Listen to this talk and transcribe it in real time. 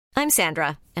I'm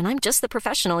Sandra, and I'm just the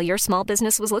professional your small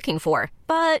business was looking for.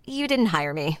 But you didn't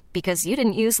hire me because you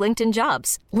didn't use LinkedIn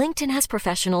Jobs. LinkedIn has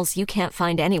professionals you can't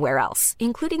find anywhere else,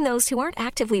 including those who aren't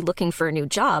actively looking for a new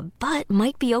job, but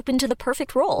might be open to the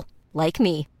perfect role, like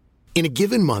me. In a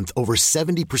given month, over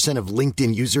 70% of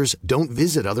LinkedIn users don't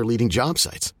visit other leading job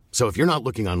sites. So if you're not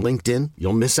looking on LinkedIn,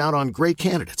 you'll miss out on great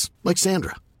candidates like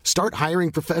Sandra. Start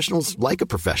hiring professionals like a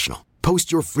professional.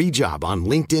 Post your free job on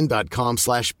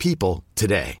linkedin.com/people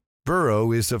today.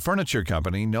 Burrow is a furniture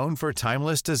company known for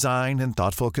timeless design and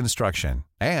thoughtful construction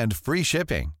and free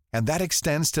shipping, and that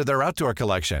extends to their outdoor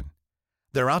collection.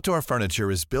 Their outdoor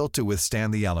furniture is built to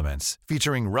withstand the elements,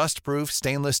 featuring rust-proof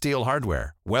stainless steel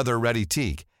hardware, weather-ready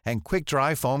teak, and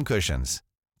quick-dry foam cushions.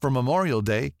 For Memorial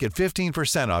Day, get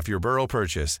 15% off your Burrow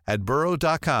purchase at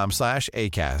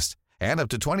burrow.com/ACAST and up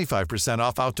to 25%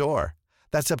 off outdoor.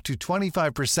 That's up to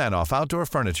 25% off outdoor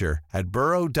furniture at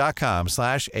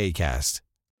burrow.com/ACAST.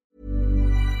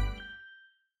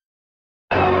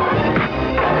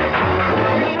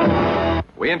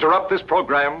 We interrupt this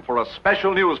program for a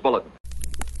special news bulletin.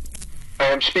 I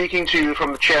am speaking to you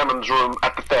from the chairman's room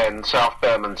at the Fen, South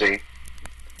Bermondsey.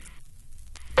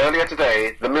 Earlier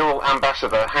today, the Millwall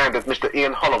ambassador handed Mr.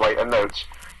 Ian Holloway a note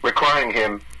requiring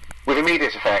him, with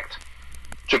immediate effect,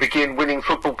 to begin winning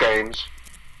football games,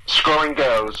 scoring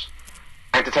goals,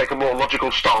 and to take a more logical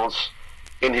stance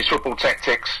in his football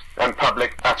tactics and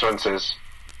public utterances.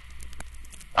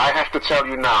 I have to tell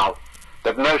you now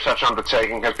that no such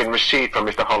undertaking has been received from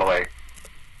Mr. Holloway,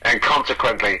 and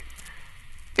consequently,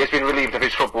 he has been relieved of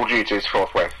his football duties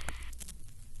forthwith.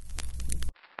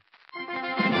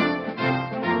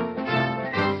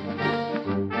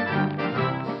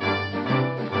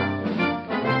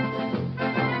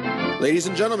 Ladies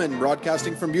and gentlemen,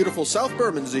 broadcasting from beautiful South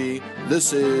Bermondsey,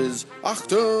 this is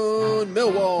Achtung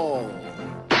Millwall.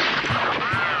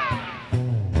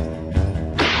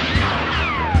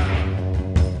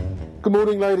 Good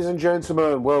morning, ladies and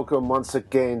gentlemen. Welcome once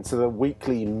again to the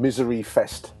weekly misery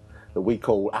fest that we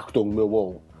call Achtung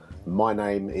Millwall. My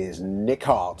name is Nick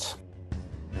Hart.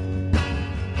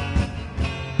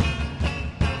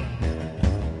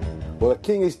 Well, the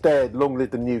king is dead, long live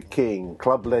the new king,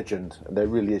 club legend, and there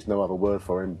really is no other word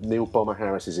for him. Neil Bomber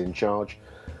Harris is in charge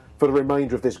for the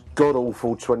remainder of this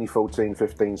god-awful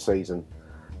 2014-15 season.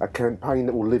 A campaign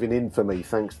that will live in infamy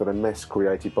thanks to the mess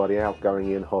created by the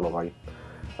outgoing Ian Holloway.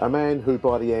 A man who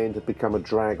by the end had become a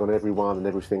drag on everyone and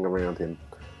everything around him.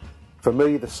 For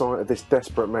me, the sight of this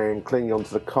desperate man clinging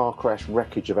onto the car crash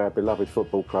wreckage of our beloved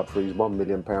football club for his £1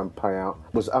 million payout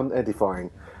was unedifying.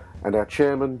 And our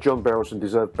chairman, John Berylson,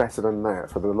 deserved better than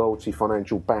that for the loyalty,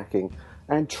 financial backing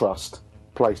and trust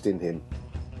placed in him.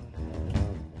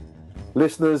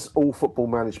 Listeners, all football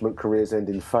management careers end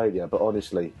in failure, but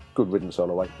honestly, good riddance,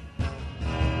 Holloway.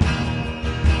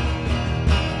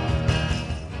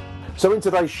 So in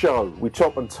today's show, we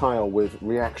top and tail with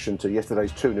reaction to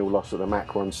yesterday's 2-0 loss at the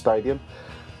Macron Stadium.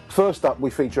 First up,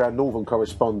 we feature our Northern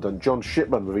correspondent, John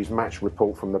Shipman, with his match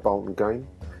report from the Bolton game.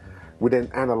 We then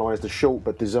analyse the short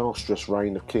but disastrous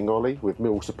reign of King Ollie with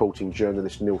Mill supporting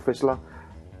journalist Neil Fissler,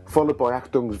 followed by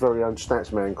Achtung's very own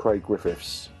statsman Craig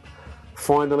Griffiths.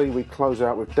 Finally, we close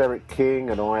out with Derek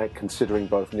King and I considering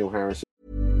both Neil Harris.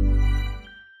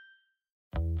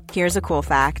 Here's a cool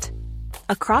fact.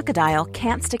 A crocodile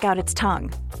can't stick out its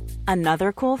tongue.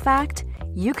 Another cool fact,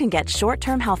 you can get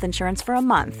short-term health insurance for a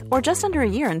month or just under a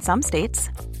year in some states.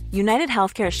 United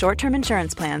Healthcare short-term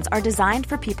insurance plans are designed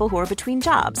for people who are between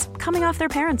jobs, coming off their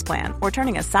parents' plan, or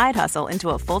turning a side hustle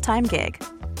into a full-time gig.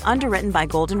 Underwritten by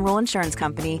Golden Rule Insurance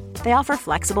Company, they offer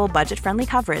flexible, budget-friendly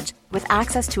coverage with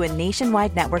access to a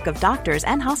nationwide network of doctors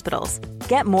and hospitals.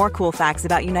 Get more cool facts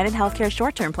about United Healthcare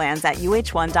short-term plans at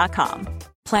uh1.com.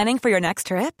 Planning for your next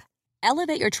trip?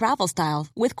 Elevate your travel style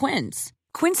with Quince.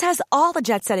 Quince has all the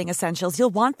jet-setting essentials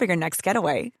you'll want for your next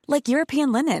getaway, like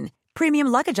European linen, premium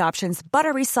luggage options,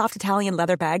 buttery soft Italian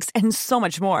leather bags, and so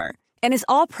much more. And is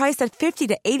all priced at 50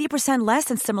 to 80% less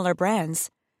than similar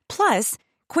brands. Plus,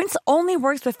 Quince only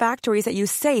works with factories that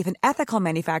use safe and ethical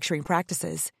manufacturing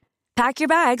practices. Pack your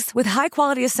bags with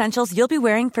high-quality essentials you'll be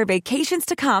wearing for vacations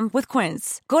to come with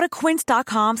Quince. Go to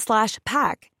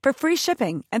quince.com/pack for free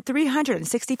shipping and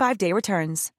 365-day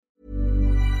returns.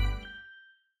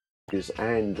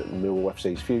 And Millwall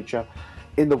FC's future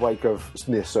in the wake of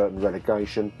near certain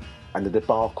relegation and the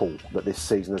debacle that this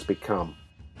season has become.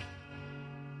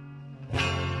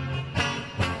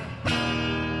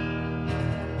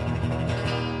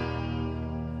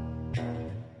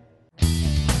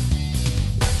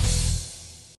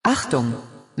 Achtung,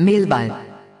 Millwall.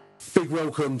 Big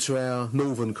welcome to our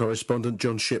Northern correspondent,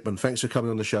 John Shipman. Thanks for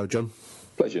coming on the show, John.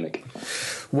 Pleasure, Nick.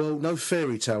 Well, no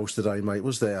fairy tales today, mate,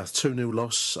 was there? 2-0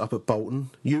 loss up at Bolton.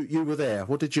 You were there.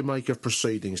 What did you make of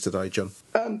proceedings today, John?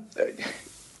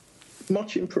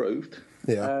 Much improved.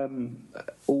 Yeah.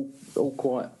 All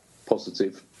quite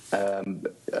positive.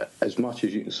 As much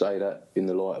as you can say that in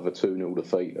the light of a 2-0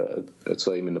 defeat at a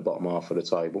team in the bottom half of the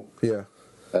table. Yeah.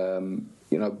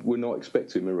 We're not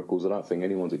expecting miracles. I don't think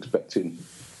anyone's expecting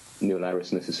Neil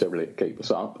Harris necessarily to keep us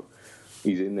up.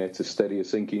 He's in there to steady a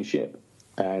sinking ship.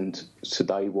 And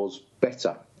today was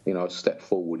better, a step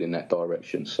forward in that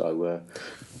direction. So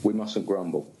we mustn't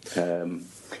grumble.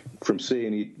 From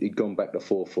seeing he'd gone back to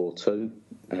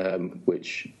 4-4-2,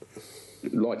 which,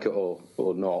 like it or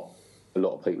not, a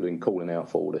lot of people have been calling out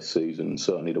for all this season, and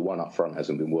certainly the one up front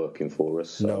hasn't been working for us.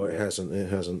 So no, it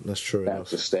hasn't. That's true.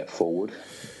 That's a step forward.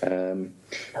 And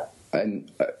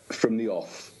from the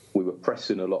off, we were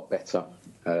pressing a lot better.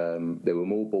 There were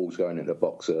more balls going into the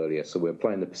box earlier, so we were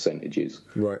playing the percentages.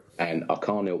 Right. And I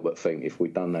can't help but think if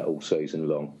we'd done that all season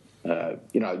long, I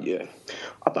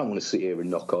don't want to sit here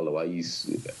and knock Holloway.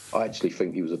 I actually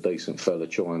think he was a decent fella,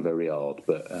 trying very hard,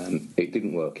 but it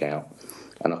didn't work out.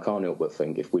 And I can't help but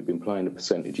think if we'd been playing the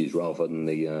percentages rather than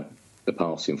the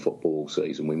passing football all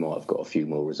season, we might have got a few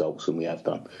more results than we have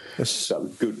done. So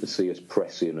good to see us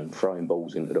pressing and throwing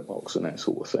balls into the box and that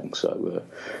sort of thing. So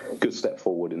good step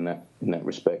forward in that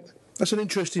respect. That's an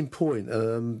interesting point.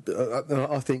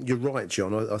 I think you're right,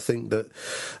 John. I think that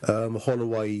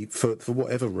Holloway, for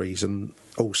whatever reason,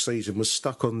 all season was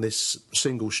stuck on this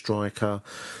single striker,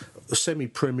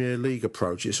 semi-Premier League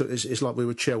approach. It's like we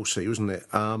were Chelsea, wasn't it?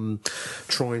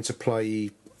 Trying to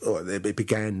play. It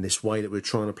began this way that we were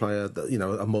trying to play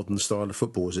a modern style of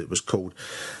football, as it was called.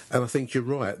 And I think you're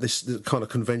right. This kind of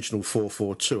conventional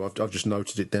 4-4-2. I've just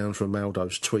noted it down from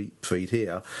Maldo's tweet feed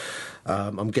here.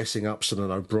 I'm guessing Upson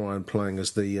and O'Brien playing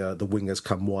as the wingers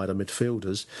come wider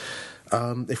midfielders.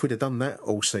 If we'd have done that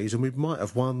all season, we might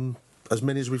have won as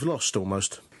many as we've lost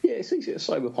almost. Yeah, it's easy to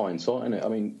say with hindsight, isn't it? I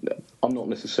mean, I'm not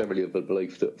necessarily of the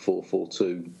belief that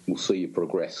 4-4-2 will see you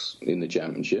progress in the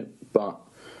Championship, but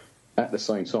at the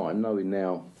same time, knowing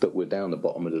now that we're down the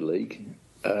bottom of the league,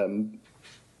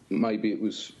 maybe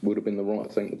would have been the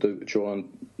right thing to do to try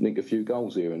and nick a few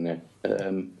goals here and there.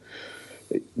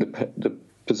 The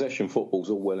possession football's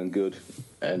all well and good,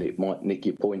 and it might nick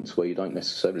your points where you don't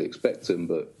necessarily expect them,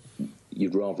 but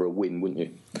you'd rather a win, wouldn't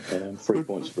you? 3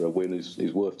 points for a win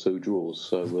is worth 2 draws.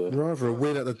 So rather a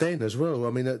win at the Den as well. I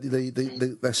mean,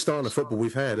 the style of football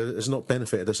we've had has not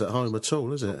benefited us at home at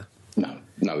all, has it?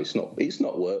 No, it's not. It's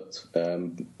not worked.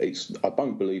 I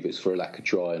don't believe it's for a lack of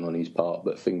trying on his part,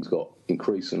 but things got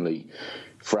increasingly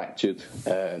fractured.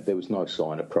 There was no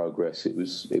sign of progress. It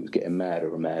was getting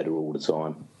madder and madder all the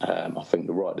time. I think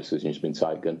the right decision has been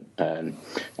taken. And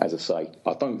as I say,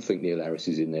 I don't think Neil Harris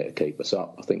is in there to keep us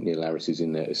up. I think Neil Harris is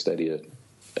in there to steady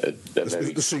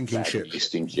the sinking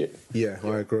ship. Yeah,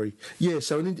 I agree. Yeah,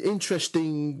 so an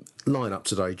interesting lineup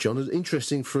today, John.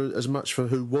 Interesting for as much for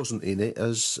who wasn't in it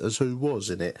as who was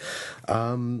in it.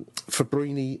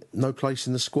 Fabrini, no place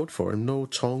in the squad for him, nor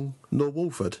Tong, nor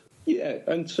Wolford. Yeah,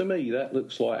 and to me that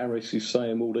looks like Harris is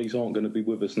saying, well, these aren't going to be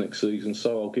with us next season,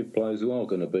 so I'll give players who are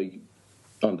going to be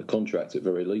under contract at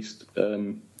very least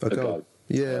a go.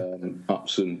 Yeah.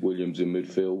 Upson, Williams in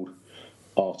midfield,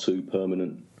 R2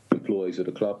 permanent employees of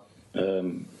the club.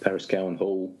 Paris Cowan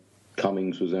Hall,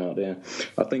 Cummings was out there.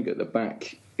 I think at the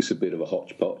back it's a bit of a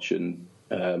hodgepodge, and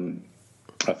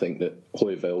I think that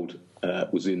Højveld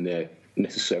was in there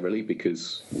necessarily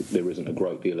because there isn't a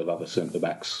great deal of other centre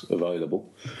backs available.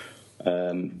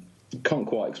 Can't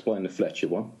quite explain the Fletcher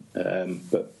one,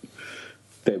 but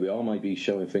there we are. Maybe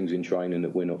showing things in training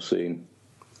that we're not seeing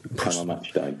come on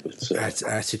match day. But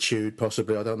attitude,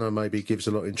 possibly. I don't know. Maybe he gives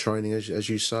a lot in training, as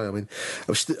you say. I mean,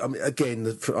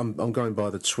 again, I'm going by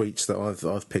the tweets that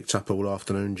I've picked up all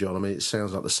afternoon, John. I mean, it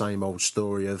sounds like the same old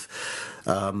story of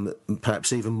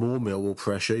perhaps even more Millwall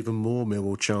pressure, even more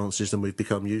Millwall chances than we've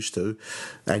become used to,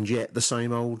 and yet the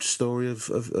same old story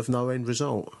of no end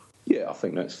result. Yeah, I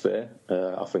think that's fair.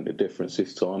 I think the difference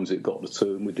this time is it got the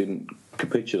 2 and we didn't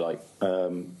capitulate.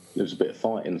 There was a bit of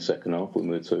fight in the second half when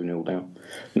we were 2-0 down.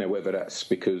 Now, whether that's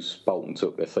because Bolton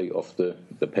took their feet off the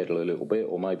pedal a little bit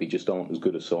or maybe just aren't as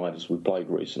good a side as we played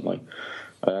recently,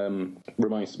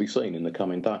 remains to be seen in the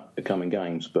coming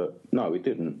games. But no, we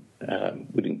didn't.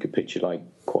 We didn't capitulate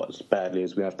quite as badly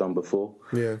as we have done before.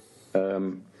 Yeah.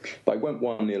 They went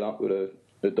 1-0 up with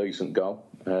a decent goal.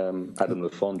 Adam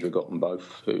Lafondra got them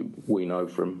both, who we know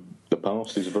from the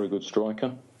past. He's a very good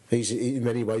striker. In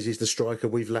many ways, he's the striker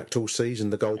we've lacked all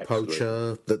season, the goal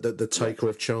poacher, the taker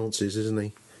of chances, isn't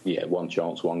he? Yeah, one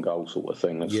chance, one goal sort of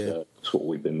thing. That's what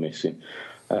we've been missing.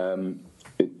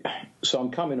 So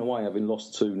I'm coming away having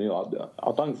lost 2-0.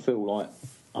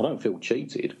 I don't feel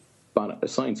cheated, but at the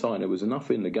same time, there was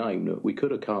enough in the game that we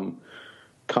could have come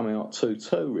out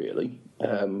 2-2 really,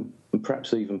 and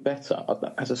perhaps even better.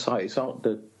 As I say, it's hard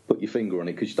to put your finger on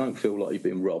it because you don't feel like you've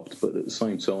been robbed, but at the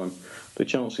same time, the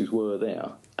chances were there.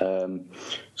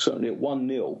 Certainly at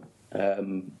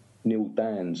 1-0. Neil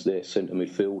Dans, their centre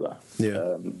midfielder,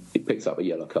 he picked up a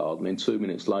yellow card, and then 2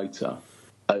 minutes later,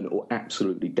 an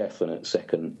absolutely definite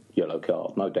second yellow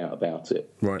card, no doubt about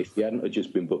it. Right. If he hadn't have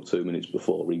just been booked 2 minutes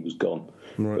before, he was gone.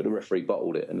 Right. But the referee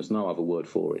bottled it, and there's no other word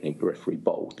for it. The referee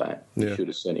bottled that. He should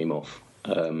have sent him off.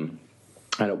 And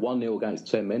at 1-0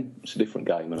 against 10 men, it's a different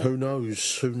game. Who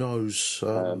knows?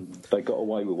 They got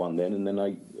away with one then, and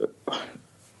then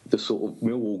the sort of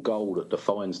Millwall goal that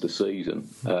defines the season,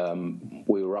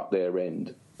 we were up their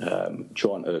end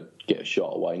trying to get a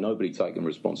shot away, nobody taking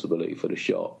responsibility for the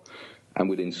shot, and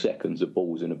within seconds the ball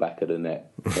was in the back of the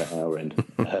net at our end.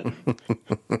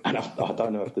 And I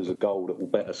don't know if there's a goal that will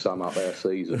better sum up our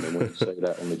season than when you see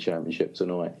that on the Championship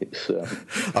tonight. It's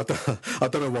I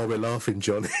don't know why we're laughing,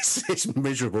 John. It's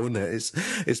miserable, isn't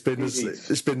it? It's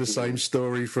been the same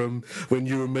story from when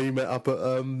you and me met up at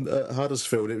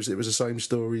Huddersfield. It was the same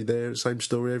story there, same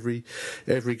story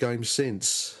every game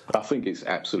since. I think it's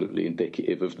absolutely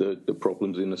indicative of the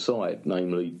problems in the side,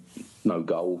 namely no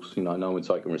goals, no one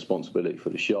taking responsibility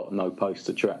for the shot, no pace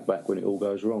to track back when it all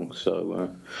goes wrong. So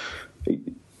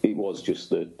it was just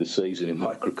the season in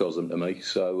microcosm to me.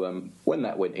 So when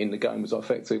that went in, the game was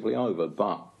effectively over.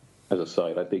 But as I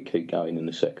say, they did keep going in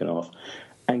the second half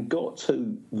and got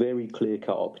two very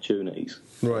clear-cut opportunities.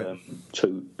 Right.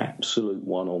 Two absolute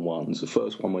one-on-ones. The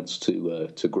first one was to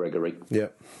Gregory. Yeah.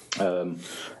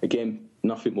 Again,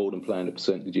 nothing more than playing the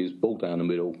percentages. Ball down the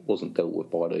middle, wasn't dealt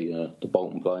with by the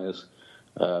Bolton players,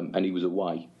 and he was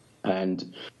away.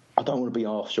 And I don't want to be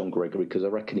harsh on Gregory because I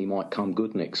reckon he might come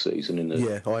good next season.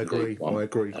 I agree.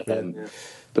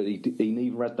 But he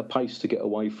neither had the pace to get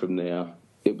away from there.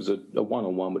 It was a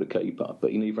one-on-one with the keeper,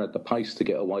 but he neither had the pace to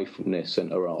get away from their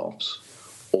centre halves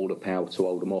or the power to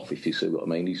hold them off, if you see what I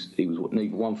mean. He was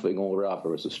neither one thing or the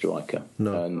other as a striker.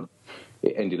 No. And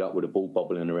it ended up with the ball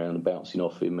bobbling around and bouncing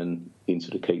off him and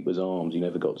into the keeper's arms. He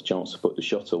never got the chance to put the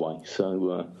shot away.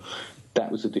 So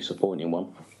that was a disappointing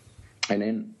one. And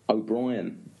then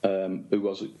O'Brien,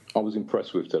 who I was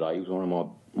impressed with today. He was one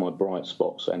of my bright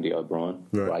spots, Andy O'Brien.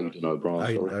 Right. Aidan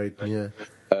O'Brien, sorry. Aidan,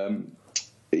 yeah.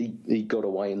 He got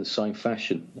away in the same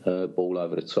fashion, ball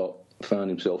over the top, found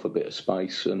himself a bit of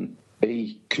space, and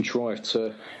he contrived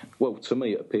to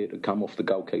me it appeared to come off the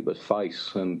goalkeeper's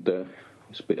face, and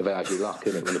it's a bit of out of luck,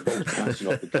 isn't it, when the ball's bouncing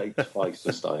off the keeper's face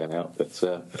and staying out. But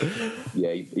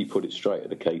he put it straight at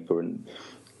the keeper, and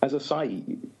as I say,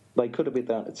 they could have been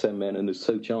down to 10 men, and there's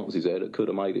two chances there that could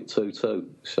have made it 2-2.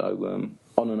 So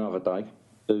on another day,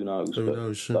 who knows?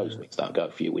 Those things don't go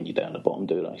for you when you're down the bottom,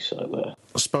 do they? So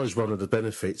I suppose one of the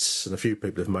benefits, and a few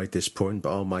people have made this point,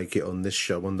 but I'll make it on this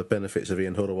show, one of the benefits of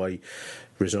Ian Holloway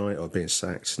resigning or being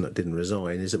sacked and didn't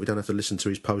resign is that we don't have to listen to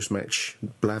his post-match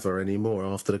blather anymore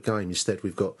after the game. Instead,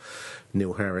 we've got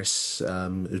Neil Harris,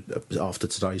 who, after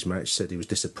today's match, said he was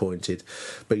disappointed,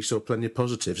 but he saw plenty of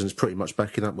positives, and it's pretty much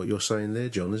backing up what you're saying there,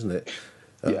 John, isn't it?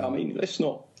 Yeah, I mean, let's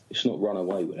not run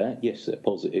away with that. Yes, they're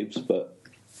positives, but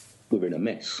we're in a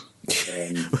mess.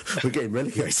 We're getting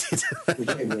relegated.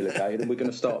 And we're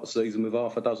going to start the season with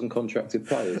half a dozen contracted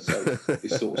players. So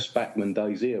it's sort of Spackman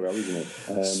Days era, isn't it?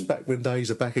 Spackman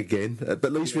Days are back again. But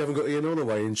at least we haven't got Ian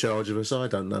Holloway in charge of us. I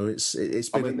don't know. It's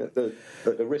been. I mean, at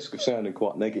the risk of sounding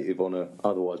quite negative on an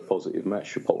otherwise positive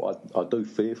match report, I do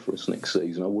fear for us next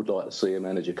season. I would like to see a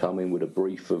manager come in with a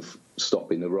brief of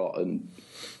stopping the rot and,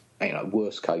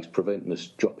 worst case, preventing us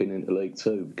dropping into League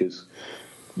Two, because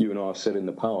you and I have said in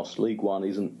the past, League One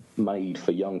isn't made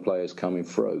for young players coming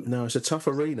through. No, it's a tough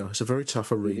arena. It's a very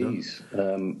tough arena. It is.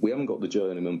 We haven't got the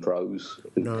journeyman pros.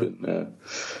 We couldn't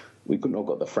have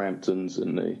got the Framptons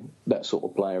and that sort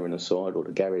of player in the side, or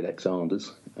the Gary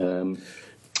Alexanders. No,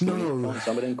 find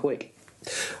some of them quick.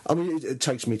 I mean, it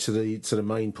takes me to the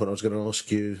main point. I was going to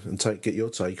ask you and get your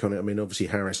take on it. I mean, obviously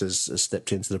Harris has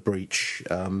stepped into the breach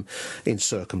in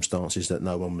circumstances that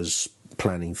no one was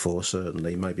planning for.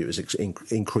 Certainly, maybe it was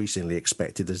increasingly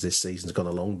expected as this season's gone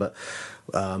along. But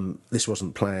this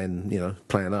wasn't plan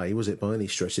A, was it, by any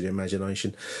stretch of the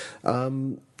imagination?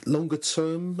 Longer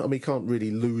term, I mean, can't really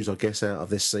lose, I guess, out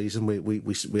of this season.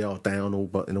 We are down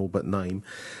in all but name.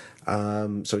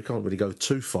 So we can't really go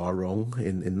too far wrong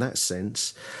in that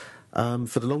sense.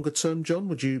 For the longer term, John,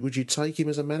 would you take him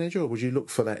as a manager, or would you look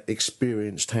for that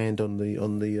experienced hand on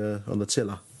the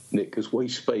tiller? Nick, as we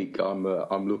speak,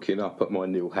 I'm looking up at my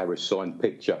Neil Harris signed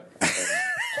picture.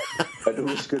 At the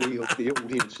risk of the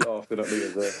audience laughing at me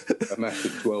as a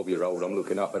massive 12-year-old, I'm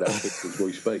looking up at that picture as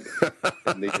we speak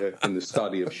in the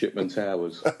study of Shipman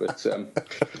Towers. But so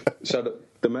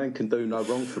the man can do no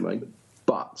wrong for me.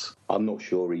 But I'm not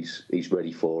sure he's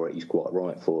ready for it. He's quite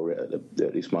right for it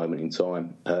at this moment in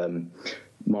time.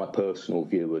 My personal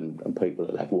view, and people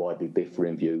that have widely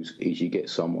differing views, is you get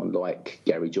someone like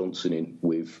Gary Johnson in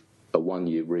with a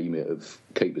 1-year remit of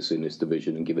keep us in this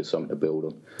division and give us something to build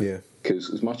on. Yeah.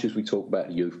 Because as much as we talk about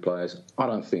the youth players, I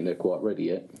don't think they're quite ready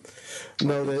yet.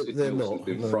 No, they're not. He's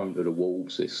been thrown to the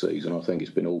wolves this season. I think it's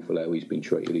been awful how he's been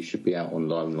treated. He should be out on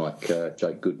loan like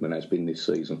Jake Goodman has been this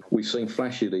season. We've seen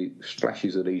flashes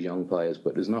of these young players,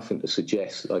 but there's nothing to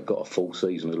suggest they've got a full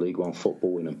season of League One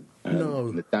football in them. No.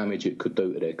 And the damage it could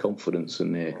do to their confidence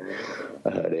and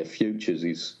their futures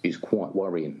is quite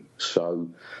worrying. So,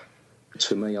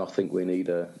 to me, I think we need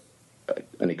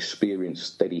an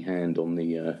experienced, steady hand on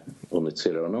the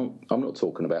tiller. I'm not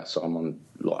talking about someone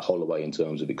like Holloway in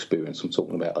terms of experience. I'm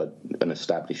talking about an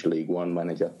established League One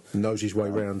manager. Knows his way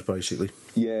round, basically.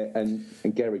 Yeah, and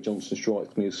Gary Johnson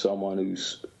strikes me as someone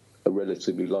who's a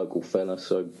relatively local fella,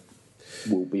 so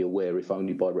will be aware, if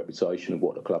only by reputation, of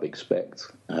what the club expect,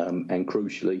 and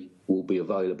crucially, will be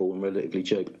available and relatively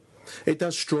cheap. It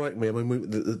does strike me. I mean,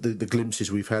 the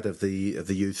glimpses we've had of the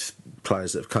youth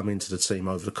players that have come into the team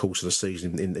over the course of the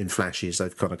season in flashes,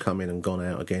 they've kind of come in and gone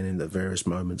out again in various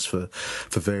moments for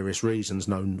various reasons,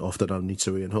 known often only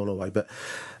to Ian Holloway. But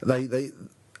they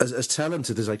as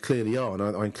talented as they clearly are,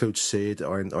 and I include Sid,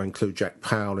 I include Jack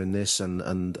Powell in this,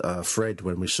 and Fred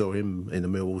when we saw him in the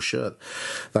Millwall shirt.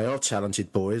 They are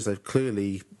talented boys. They've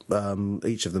clearly,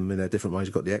 each of them in their different ways,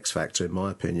 got the X factor, in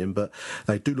my opinion. But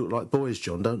they do look like boys,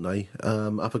 John, don't they?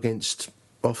 Up against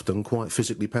often quite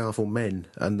physically powerful men,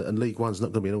 and League One's not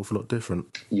going to be an awful lot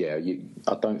different. Yeah,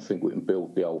 I don't think we can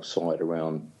build the old side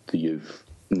around the youth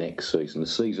next season. The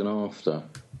season after,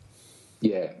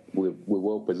 yeah, we're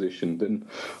well positioned, and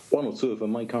one or two of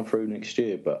them may come through next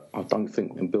year, but I don't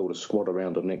think we can build a squad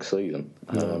around them next season.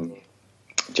 No.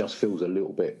 Just feels a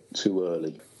little bit too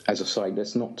early. As I say,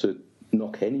 that's not to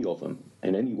knock any of them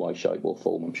in any way, shape or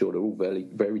form. I'm sure they're all very,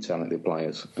 very talented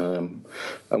players, and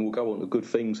we'll go on to good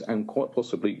things, and quite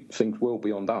possibly things well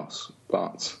beyond us.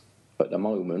 But at the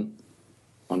moment,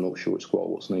 I'm not sure it's quite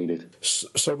what's needed.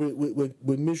 So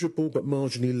we're miserable, but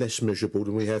marginally less miserable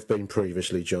than we have been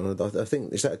previously, John. I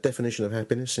think, is that a definition of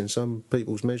happiness in some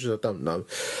people's measures? I don't know,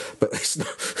 but it's not.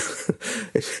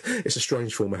 It's a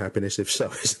strange form of happiness, if so,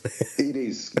 isn't it? It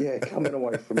is, yeah. Coming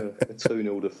away from a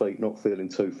 2-0 defeat, not feeling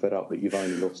too fed up that you've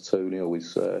only lost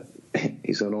 2-0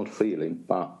 is an odd feeling.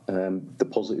 But the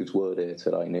positives were there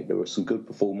today, Nick. There were some good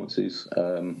performances.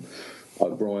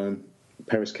 O'Brien,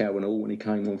 Paris Cowan all when he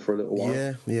came on for a little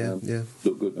while. Yeah.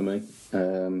 Looked good to me.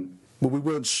 Well, we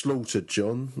weren't slaughtered,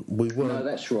 John. We weren't. No,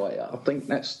 that's right. I think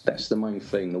that's the main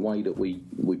thing. The way that we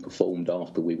performed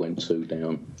after we went 2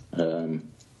 down.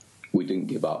 We didn't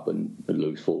give up and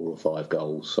lose 4 or 5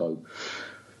 goals. So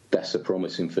that's a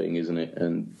promising thing, isn't it?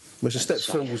 And it's a step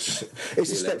forward. It's a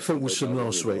step forward from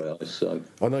last week. So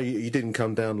I know you didn't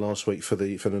come down last week for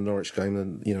the Norwich game,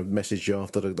 and messaged you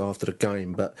after the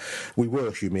game. But we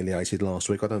were humiliated last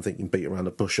week. I don't think you can beat around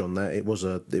the bush on that. It was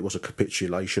a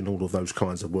capitulation. All of those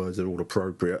kinds of words are all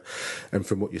appropriate. And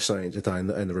from what you're saying today and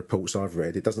the reports I've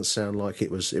read, it doesn't sound like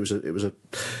it was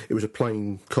a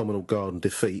plain communal garden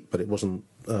defeat, but it wasn't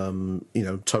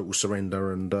total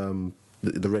surrender and.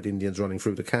 The Red Indians running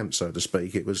through the camp, so to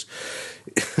speak. It was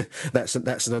that's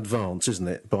an advance, isn't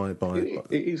it? It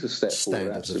is a step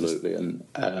forward, absolutely, and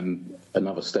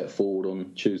another step forward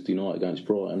on Tuesday night against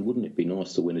Brighton. Wouldn't it be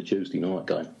nice to win a Tuesday night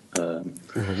game?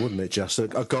 Wouldn't it? Just a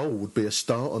goal would be a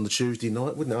start on the Tuesday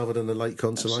night, wouldn't it? Other than the late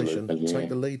consolation, take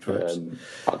the lead, perhaps.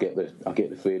 I get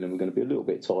the feeling we're going to be a little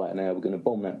bit tighter now. We're going to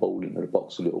bomb that ball into the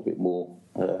box a little bit more,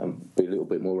 be a little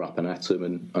bit more up and at them,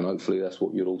 and hopefully that's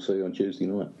what you'll all see on Tuesday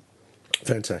night.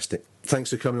 Fantastic.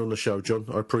 Thanks for coming on the show, John.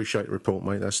 I appreciate the report,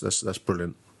 mate. That's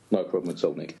brilliant. No problem at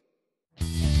all, Nick.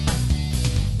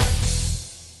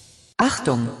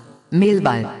 Achtung,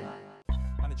 Millwall.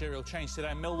 Managerial change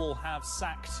today. Millwall have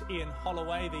sacked Ian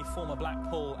Holloway. The former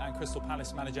Blackpool and Crystal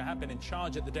Palace manager had been in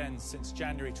charge at the Dens since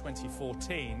January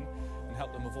 2014 and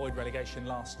helped them avoid relegation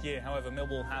last year. However,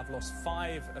 Millwall have lost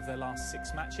 5 of their last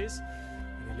 6 matches,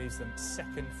 and he leaves them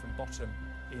second from bottom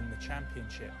in the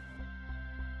Championship.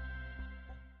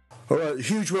 All right,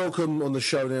 huge welcome on the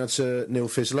show now to Neil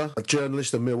Fizzler, a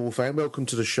journalist, a Millwall fan. Welcome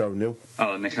to the show, Neil.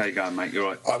 Oh, Nick, how you going, mate? You all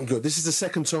right? I'm good. This is the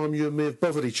second time you and me have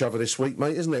bothered each other this week,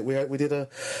 mate, isn't it? We did a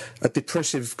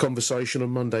depressive conversation on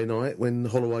Monday night when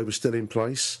Holloway was still in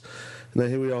place. Now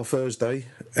here we are Thursday,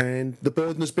 and the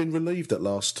burden has been relieved at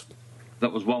last.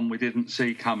 that was one we didn't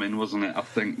see coming, wasn't it? I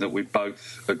think that we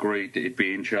both agreed that he'd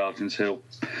be in charge until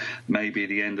maybe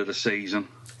the end of the season.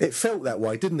 It felt that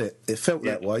way, didn't it? It felt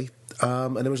that way.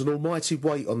 And there was an almighty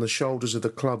weight on the shoulders of the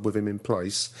club with him in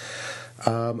place.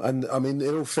 And, I mean,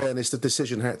 in all fairness, the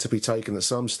decision had to be taken at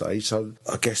some stage, so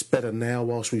I guess better now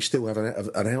whilst we still have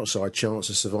an outside chance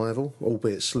of survival,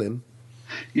 albeit slim.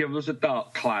 Yeah, there was a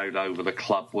dark cloud over the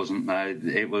club, wasn't there?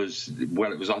 It was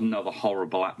another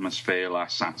horrible atmosphere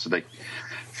last Saturday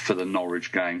for the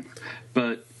Norwich game.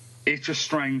 But it's just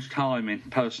strange timing.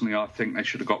 Personally, I think they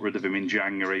should have got rid of him in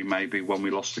January, maybe when we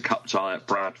lost the cup tie at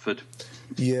Bradford.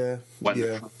 Yeah. When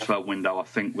the transfer window, I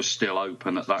think, was still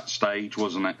open at that stage,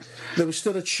 wasn't it? There was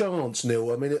still a chance,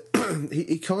 Neil. I mean,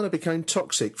 he kind of became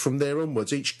toxic from there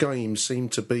onwards. Each game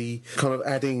seemed to be kind of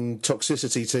adding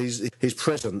toxicity to his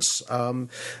presence. A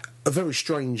very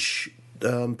strange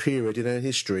period in our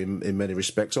history in many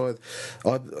respects.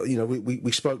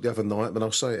 We spoke the other night, but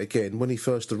I'll say it again. When he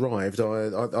first arrived,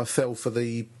 I fell for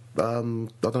the I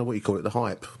don't know what you call it, the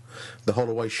hype, the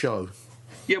Holloway show.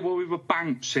 Yeah, well, we were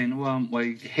bouncing, weren't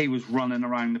we? He was running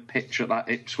around the pitch at that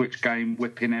Ipswich game,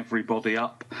 whipping everybody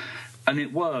up. And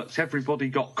it worked. Everybody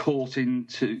got caught we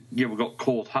got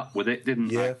caught up with it, didn't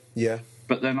they? Yeah.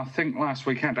 But then I think last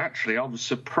weekend, actually, I was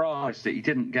surprised that he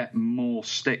didn't get more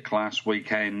stick last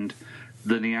weekend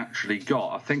than he actually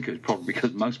got. I think it was probably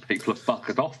because most people have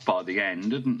buckered off by the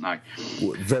end, didn't they?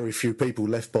 Well, very few people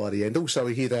left by the end. Also,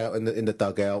 he hid out in the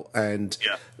dugout and...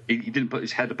 Yeah, he didn't put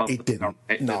his head above the didn't.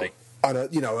 did No. he?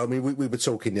 I mean, we were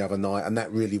talking the other night, and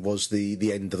that really was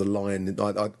the end of the line.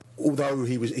 Although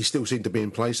he still seemed to be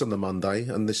in place on the Monday,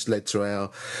 and this led to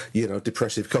our,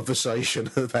 depressive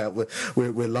conversation about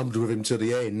we're lumped with him to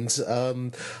the end.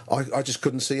 I just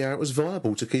couldn't see how it was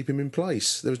viable to keep him in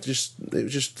place. It was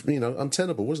just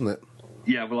untenable, wasn't it?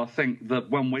 Yeah, well, I think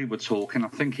that when we were talking, I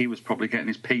think he was probably getting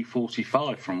his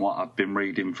P45 from what I've been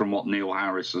reading, from what Neil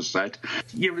Harris has said.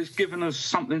 Yeah, it's given us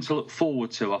something to look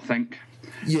forward to, I think.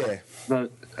 Yeah.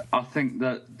 But I think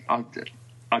that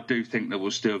I do think that we'll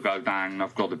still go down,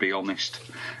 I've got to be honest.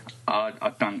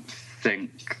 I don't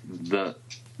think that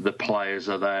the players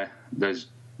are there.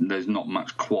 There's not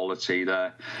much quality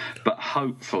there. But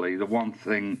hopefully the one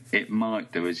thing it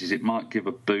might do is it might give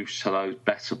a boost to those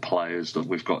better players that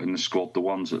we've got in the squad, the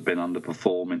ones that have been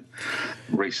underperforming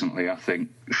recently. I think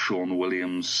Sean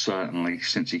Williams, certainly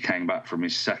since he came back from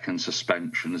his second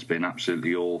suspension, has been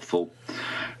absolutely awful.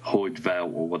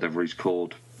 Hoydveld, or whatever he's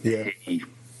called,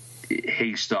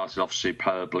 he started off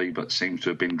superbly but seems to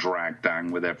have been dragged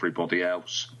down with everybody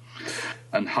else.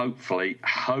 And hopefully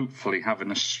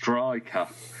having a striker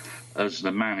as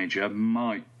the manager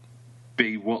might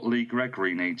be what Lee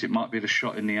Gregory needs. It might be the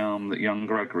shot in the arm that young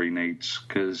Gregory needs,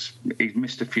 because he's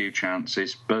missed a few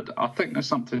chances, but I think there's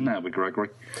something there with Gregory.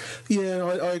 Yeah,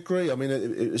 I agree. I mean,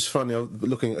 it's funny, I'm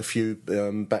looking at a few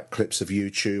back clips of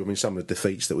YouTube. I mean, some of the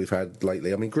defeats that we've had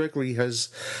lately. I mean, Gregory he's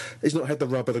not had the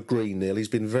rub of the green, Neil. He's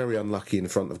been very unlucky in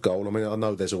front of goal. I mean, I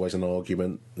know there's always an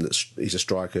argument that he's a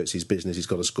striker, it's his business, he's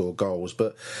got to score goals,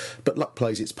 but luck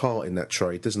plays its part in that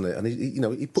trade, doesn't it? And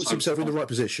he puts himself in the right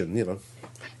position,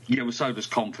 Yeah, well, so does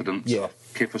confidence. Yeah.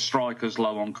 If a striker's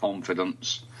low on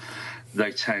confidence,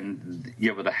 they tend,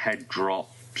 with the head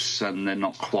drops and they're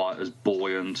not quite as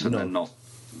buoyant, and they're not.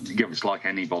 It's like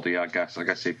anybody, I guess.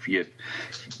 If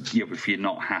you're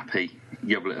not happy,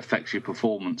 it affects your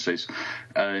performances.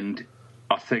 And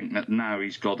I think that now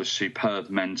he's got a superb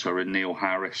mentor in Neil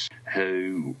Harris,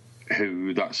 who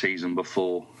that season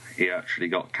before he actually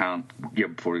got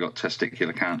before he got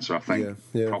testicular cancer, I think.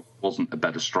 Probably wasn't a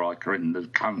better striker in the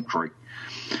country.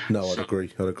 No, I'd agree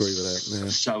with that. Yeah.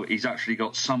 So he's actually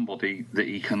got somebody that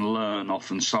he can learn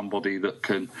off, and somebody that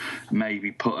can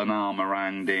maybe put an arm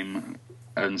around him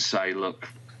and say, look,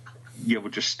 we'll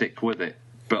just stick with it.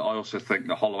 But I also think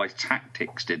that Holloway's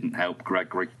tactics didn't help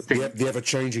Gregory. The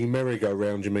ever-changing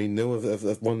merry-go-round, you mean, Neil,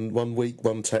 of one week,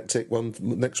 one tactic, one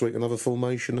next week, another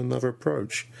formation, another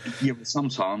approach. Yeah, but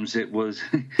sometimes it was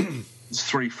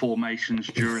 3 formations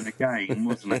during a game,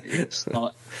 wasn't it?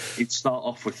 He'd start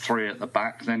off with 3 at the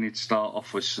back, then he'd start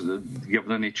off with,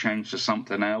 then he'd change to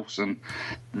something else, and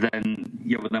then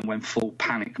when full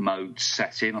panic mode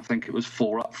set in, I think it was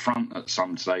 4 up front at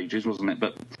some stages, wasn't it?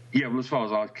 But as far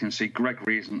as I can see,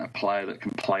 Gregory isn't a player that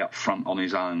can play up front on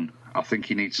his own. I think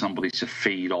he needs somebody to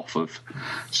feed off of,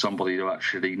 somebody to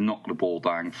actually knock the ball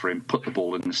down for him, put the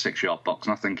ball in the 6-yard box,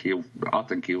 and I think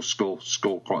he'll score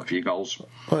quite a few goals.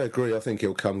 I agree. I think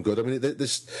he'll come good. I mean,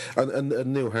 this and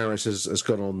Neil Harris has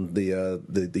gone on the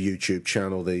YouTube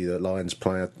channel, the Lions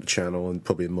Player channel, and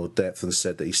probably in more depth, and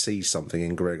said that he sees something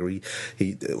in Gregory.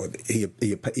 He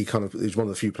kind of is one of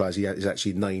the few players he is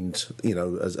actually named,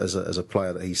 as a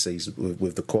player that he sees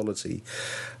with the quality.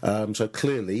 So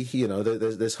clearly,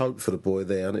 there's hope for the boy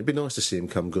there, and it'd be nice to see him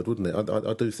come good, wouldn't it?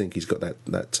 I do think he's got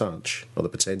that touch or the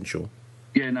potential.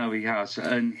 Yeah, no, he has,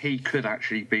 and he could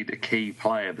actually be the key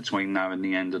player between now and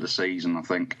the end of the season. I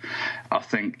think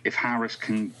if Harris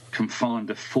can find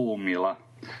a formula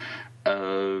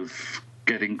of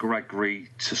getting Gregory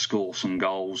to score some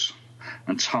goals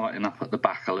and tighten up at the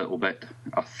back a little bit,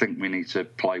 I think we need to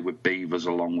play with Beavers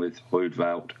along with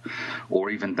Hoedveld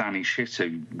or even Danny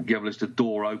Shittu. There's the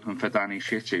door open for Danny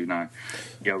Shittu now.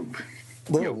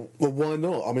 Well, why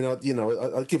not? I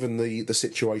mean, given the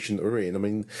situation that we're in, I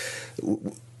mean,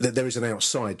 there is an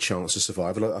outside chance of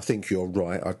survival. I think you're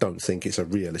right. I don't think it's a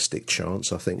realistic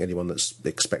chance. I think anyone that's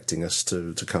expecting us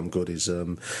to come good is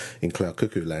in Cloud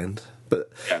Cuckoo land. But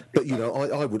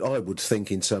I would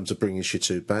think in terms of bringing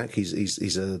Shittu back,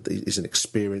 he's an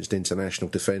experienced international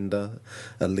defender,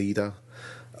 a leader,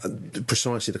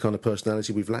 precisely the kind of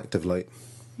personality we've lacked of late.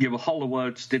 Yeah, well,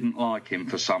 Hollerwords didn't like him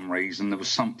for some reason. There was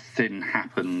something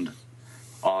happened,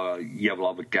 I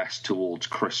would guess, towards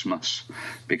Christmas,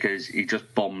 because he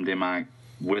just bombed him out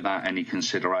without any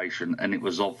consideration, and it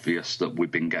was obvious that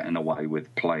we've been getting away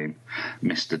with playing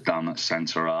Mr. Dunn at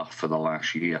centre-half for the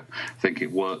last year. I think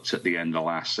it worked at the end of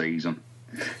last season.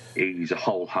 He's a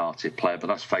wholehearted player, but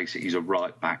let's face it, he's a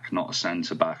right-back, not a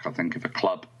centre-back. I think if a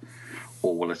club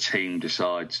or a team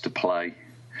decides to play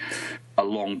a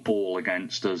long ball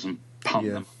against us and pump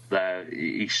them there,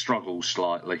 he struggles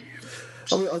slightly.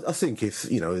 I mean, I think if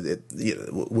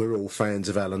we're all fans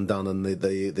of Alan Dunn and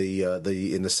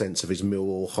the in the sense of his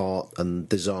Millwall heart and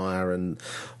desire and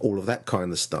all of that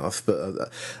kind of stuff. But I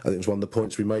think it was one of the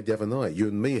points we made the other night. You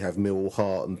and me have Millwall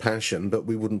heart and passion, but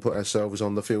we wouldn't put ourselves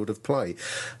on the field of play.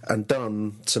 And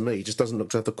Dunn, to me, just doesn't look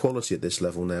to have the quality at this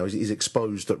level now. He's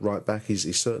exposed at right back.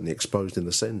 He's certainly exposed in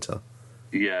the centre.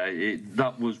 Yeah,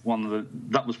 that was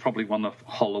probably one of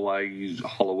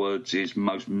Hollerwords'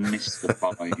 most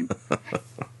mystifying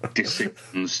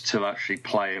decisions to actually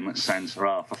play him at centre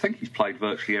half. I think he's played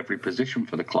virtually every position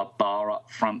for the club, bar up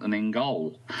front and in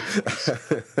goal.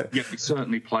 Yeah, he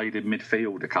certainly played in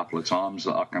midfield a couple of times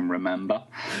that I can remember,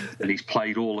 and he's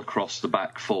played all across the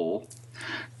back four.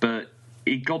 But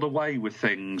he got away with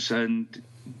things, and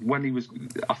when he was,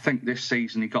 I think this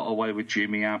season he got away with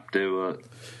Jimmy Abdu at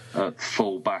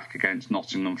full back against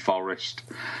Nottingham Forest.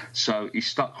 So he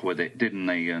stuck with it, didn't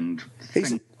he? And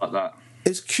things like that.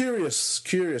 It's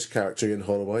curious character Ian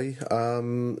Holloway.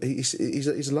 He's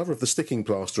a lover of the sticking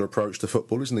plaster approach to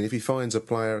football, isn't he? If he finds a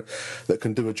player that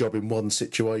can do a job in one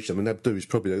situation, I mean, Abdu is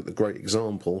probably a great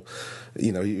example.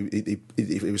 He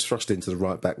was thrust into the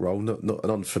right back role, not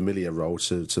an unfamiliar role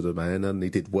to the man, and he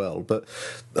did well. But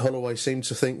Holloway seemed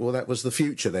to think, well, that was the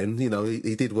future. Then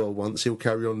he did well once; he'll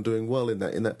carry on doing well in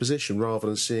that position, rather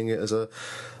than seeing it as a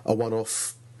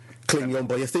one-off, clinging on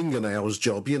by your fingernails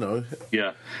job,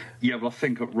 Yeah, well, I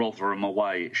think at Rotherham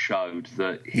away it showed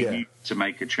that he needed to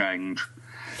make a change,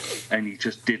 and he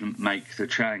just didn't make the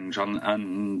change.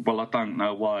 And well, I don't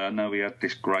know why. I know he had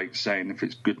this great saying, if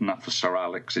it's good enough for Sir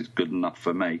Alex, it's good enough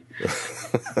for me.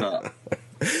 But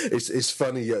It's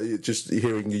funny just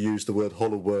hearing you use the word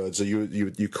Hollerwords.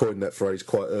 You coined that phrase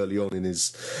quite early on in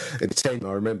his tenure.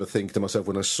 I remember thinking to myself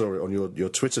when I saw it on your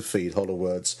Twitter feed,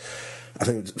 Hollerwords, I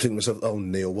think to myself, oh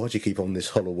Neil, why do you keep on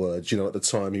this Hollerwords? At the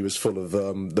time he was full of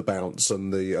the bounce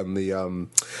and the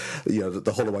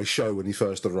Holloway show when he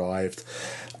first arrived,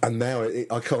 and now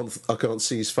I can't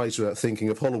see his face without thinking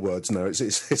of Hollerwords. Now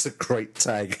it's a great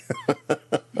tag.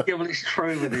 Yeah, well, it's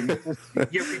true with him.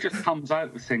 Yeah, he just comes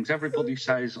out with things. Everybody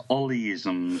says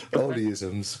Ollieisms.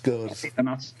 Ollieisms, God. And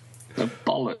that's the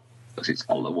bollocks. It's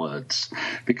Hollerwords,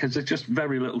 because there's just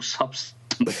very little substance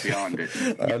behind it.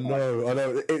 I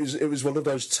know. It was one of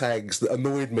those tags that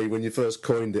annoyed me when you first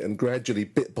coined it, and gradually,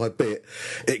 bit by bit,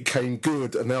 it came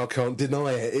good, and now I can't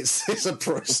deny it. It's a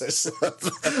process.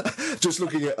 Just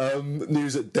looking at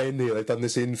News at Den here, they've done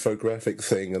this infographic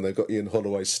thing, and they've got Ian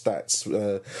Holloway's stats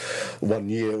 1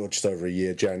 year, or just over a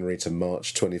year, January to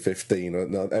March 2015.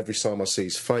 And every time I see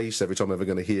his face, every time I'm ever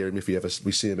going to hear him, if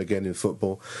we see him again in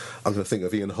football, I'm going to think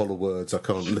of Ian Hollerwords. I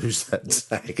can't lose that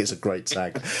tag. It's a great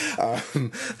tag.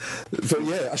 But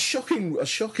yeah, a shocking.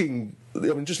 I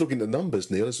mean, just looking at the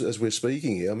numbers, Neil, as we're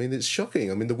speaking here, I mean, it's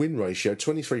shocking. I mean, the win ratio,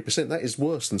 23%, that is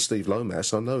worse than Steve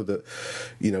Lomas. I know that,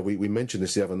 we mentioned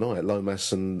this the other night,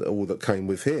 Lomas and all that came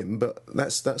with him, but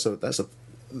that's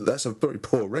a very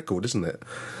poor record, isn't it?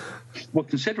 Well,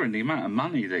 considering the amount of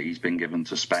money that he's been given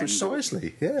to spend...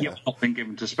 Precisely, yeah. Yeah, not been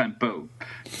given to spend, but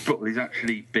he's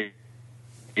actually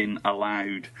been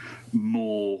allowed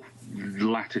more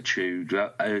latitude,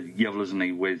 hasn't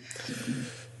he, with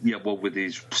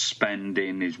his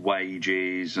spending, his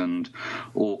wages and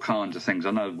all kinds of things.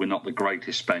 I know we're not the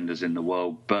greatest spenders in the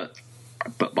world, but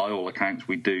by all accounts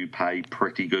we do pay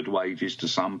pretty good wages to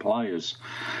some players.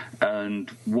 And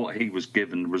what he was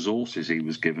given, the resources he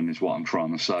was given, is what I'm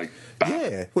trying to say.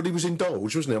 Yeah, well, he was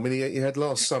indulged, wasn't he? I mean, he had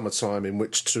last summertime in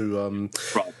which to...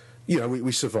 Right.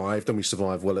 We survived, and we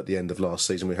survived well at the end of last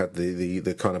season. We had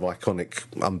the kind of iconic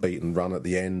unbeaten run at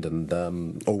the end, and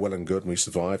all well and good, and we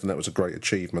survived, and that was a great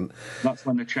achievement. That's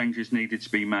when the changes needed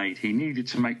to be made. He needed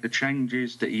to make the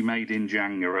changes that he made in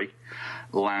January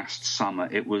last summer.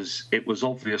 It was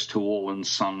obvious to all and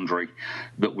sundry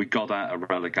that we got out of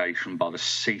relegation by the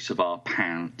seat of our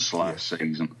pants last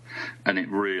season, and it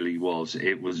really was.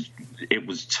 It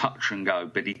was touch and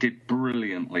go, but he did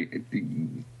brilliantly.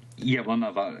 Yeah, well,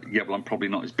 I'm probably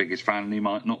not his biggest fan, and he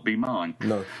might not be mine.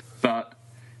 No. But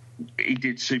he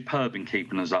did superb in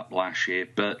keeping us up last year.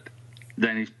 But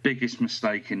then his biggest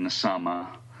mistake in the summer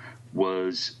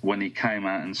was when he came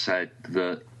out and said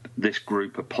that this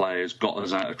group of players got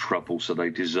us out of trouble, so they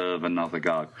deserve another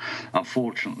go.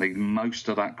 Unfortunately, most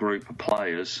of that group of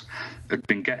players had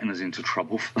been getting us into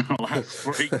trouble for the last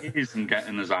 3 years and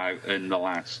getting us out in the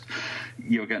last...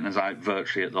 You're getting us out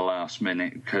virtually at the last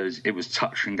minute, because it was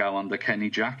touch and go under Kenny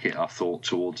Jackett, I thought,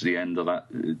 towards the end of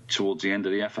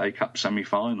the FA Cup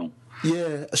semi-final.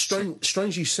 Yeah, a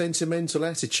strangely sentimental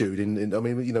attitude.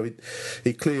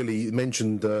 He clearly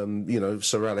mentioned,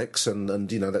 Sir Alex, and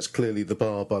that's clearly the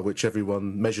bar by which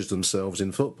everyone measures themselves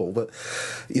in football. But,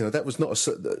 that was not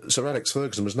Sir Alex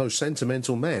Ferguson was no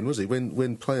sentimental man, was he?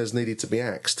 When players needed to be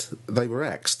axed, they were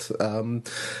axed.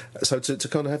 So to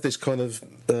kind of have this kind of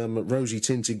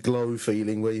rosy-tinted glow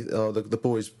feeling where the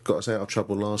boys got us out of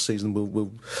trouble last season,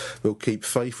 we'll keep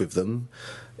faith with them,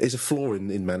 is a flaw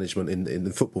in management,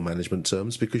 in football management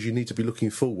terms, because you need to be looking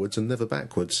forwards and never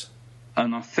backwards.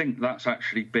 And I think that's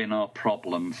actually been our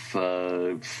problem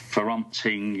for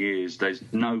umpteen years. There's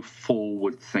no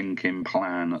forward-thinking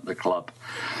plan at the club.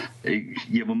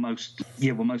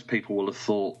 Most people will have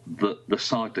thought that the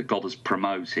side that got us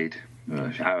promoted,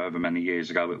 however many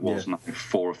years ago it was,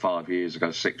 4 or 5 years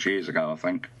ago, 6 years ago, I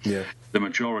think. Yeah. The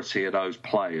majority of those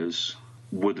players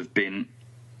would have been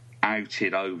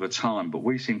outed over time, but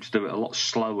we seem to do it a lot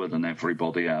slower than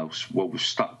everybody else. Well, we've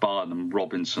stuck by them.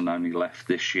 Robinson only left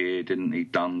this year, didn't he?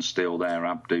 Dunn's still there,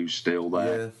 Abdu's still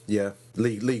there. Yeah.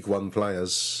 League One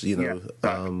players,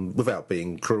 without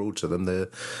being cruel to them,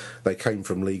 they came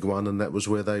from League One, and that was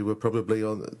where they were probably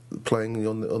playing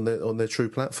on their true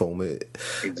platform.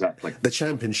 Exactly. The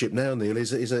Championship now, Neil,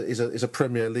 is a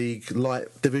Premier League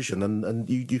light division, and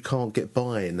you can't get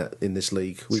by in this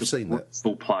league. We've seen that. It's a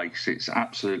brutal place. It's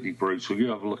absolutely brutal.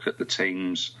 You have a look at the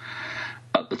teams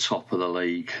at the top of the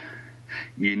league.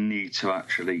 You need to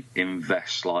actually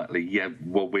invest slightly. Yeah,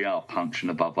 well, we are punching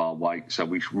above our weight, so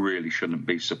we really shouldn't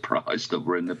be surprised that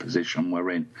we're in the position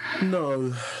we're in.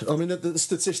 No, I mean, the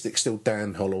statistics still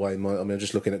Dan Holloway. I'm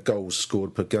just looking at goals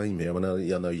scored per game here. I know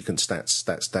you can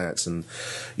stats, and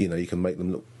you can make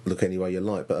them look any way you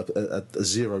like, but a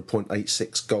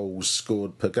 0.86 goals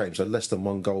scored per game, so less than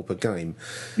 1 goal per game.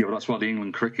 Yeah, well, that's why the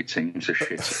England cricket teams are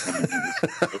shit.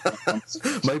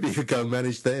 Maybe he could go and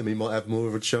manage them. He might have more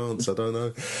of a chance. I don't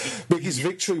know. Biggest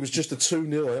victory was just a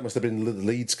 2-0. That must have been the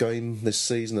Leeds game this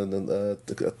season, and a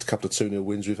couple of 2-0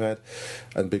 wins we've had.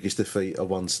 And biggest defeat, a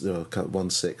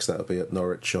 1-6. That'll be at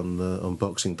Norwich on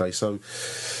Boxing Day. So.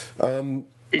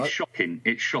 It's shocking.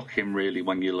 It's shocking, really,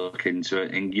 when you look into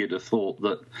it, and you'd have thought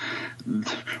that,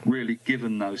 really,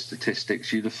 given those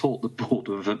statistics, you'd have thought the board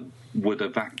would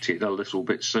have acted a little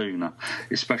bit sooner,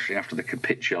 especially after the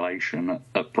capitulation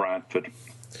at Bradford,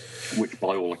 which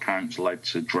by all accounts led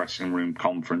to dressing room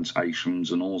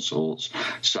confrontations and all sorts.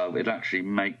 So it actually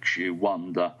makes you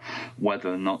wonder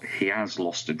whether or not he has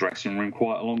lost a dressing room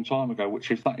quite a long time ago,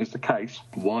 which if that is the case,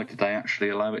 why did they actually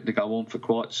allow it to go on for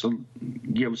quite so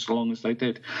long as they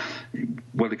did?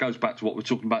 Well, it goes back to what we were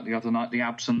talking about the other night, the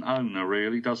absent owner,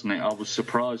 really, doesn't it? I was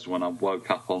surprised when I woke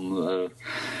up on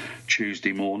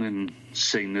Tuesday morning and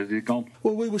seen that he'd gone.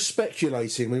 Well, we were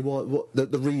speculating. I mean, what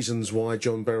the reasons why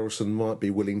John Berylson might be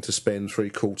willing to spend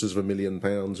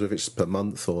 £750,000, if it's per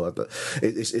month, or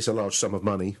it's a large sum of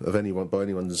money by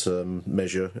anyone's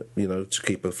measure, to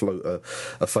keep afloat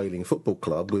a failing football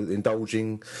club, with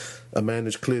indulging a man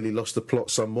who's clearly lost the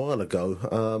plot some while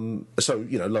ago. So,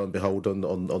 lo and behold,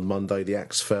 on Monday the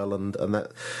axe fell, and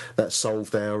that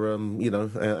solved our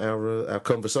our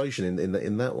conversation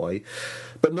in that way.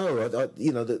 But no,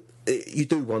 you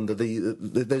do wonder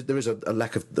there is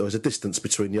a distance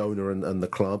between the owner and the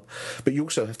club, but you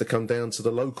also have to come down to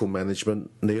the local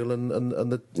management, Neil, and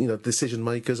the decision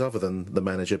makers other than the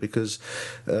manager, because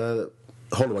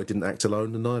Holloway didn't act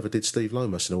alone, and neither did Steve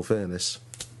Lomas, in all fairness.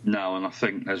 No, and I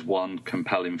think there's one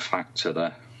compelling factor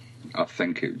there. I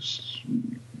think it's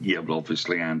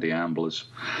obviously Andy Ambler's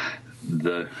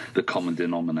the common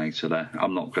denominator there.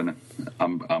 I'm not gonna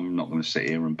sit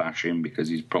here and bash him, because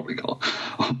he's probably got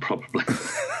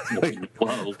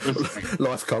well,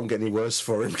 life can't get any worse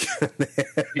for him, can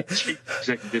it? Chief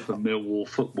executive of Millwall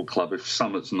Football Club. If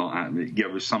something's not happening,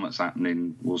 if something's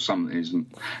happening, or something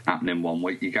isn't happening one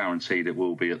week, you're guaranteed it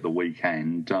will be at the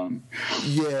weekend.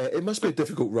 Yeah, it must be a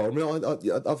difficult role. I mean,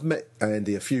 I've met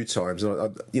Andy a few times,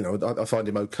 and I find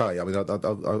him okay. I mean, I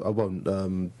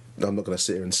won't. I'm not going to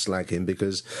sit here and slag him,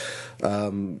 because I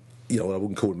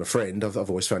wouldn't call him a friend. I've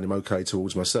always found him okay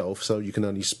towards myself. So you can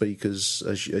only speak as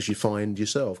you find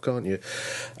yourself, can't you?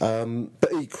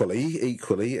 But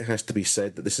equally, it has to be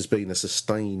said that this has been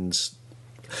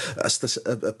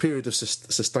a period of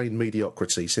sustained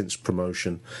mediocrity since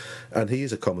promotion, and he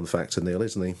is a common factor, Neil,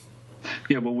 isn't he?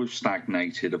 Yeah, well, we've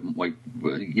stagnated, haven't we?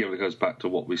 It goes back to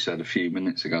what we said a few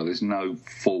minutes ago. There's no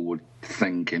forward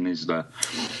thinking, is there?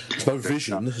 There's no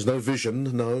vision. There's no vision.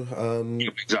 No.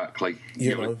 Exactly.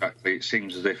 Exactly. It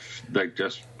seems as if they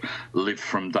just live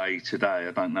from day to day.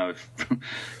 I don't know if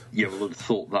you would have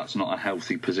thought that's not a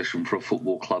healthy position for a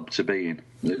football club to be in.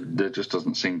 There just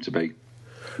doesn't seem to be.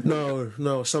 No.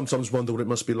 I sometimes wonder what it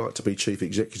must be like to be chief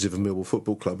executive of Millwall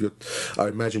Football Club. I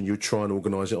imagine you'd try and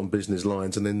organise it on business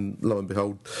lines, and then, lo and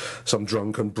behold, some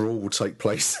drunken brawl will take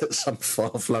place at some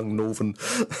far-flung northern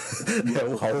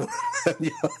hellhole.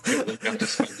 You have to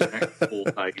spend the next 4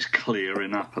 days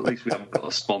clearing up. At least we haven't got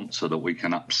a sponsor that we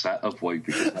can upset, have we?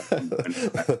 Because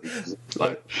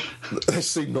they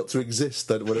seem not to exist.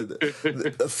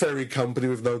 A ferry company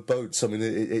with no boats. I mean,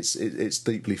 it's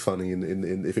deeply funny.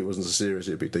 If it wasn't so serious,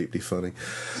 it'd be deeply funny.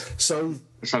 So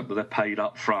they're paid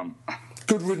up front.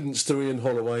 Good riddance to Ian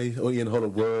Holloway, or Ian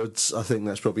Hollowords. I think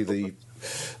that's probably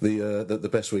the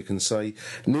best we can say.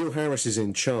 Neil Harris is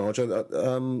in charge. There's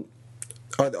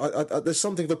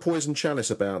something of a poison chalice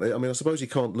about it. I mean, I suppose he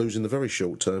can't lose in the very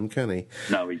short term, can he?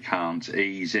 No, he can't.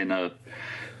 He's in a...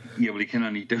 Yeah, well, he can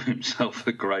only do himself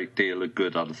a great deal of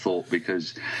good, I'd have thought,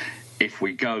 because if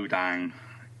we go down,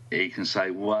 he can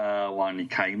say, well, I only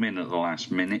came in at the last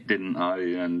minute, didn't I?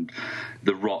 And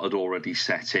the rot had already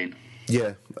set in.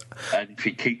 Yeah. And if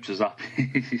he keeps us up,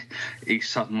 he's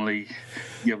suddenly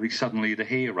the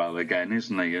hero again,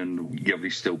 isn't he? And he'll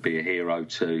still be a hero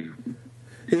too.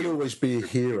 He'll always be a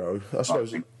hero, I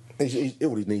suppose.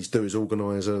 All he needs to do is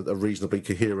organise a reasonably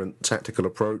coherent tactical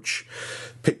approach,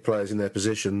 pick players in their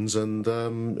positions, and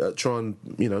try and,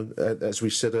 as we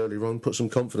said earlier on, put some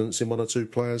confidence in one or two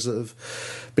players that have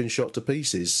been shot to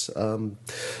pieces.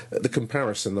 The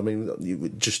comparison, I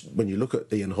mean, just when you look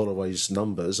at Ian Holloway's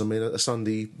numbers, I mean, a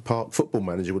Sunday Park football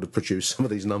manager would have produced some of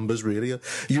these numbers, really.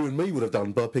 You and me would have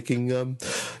done by picking,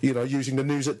 using the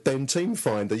News at Den team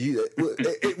finder.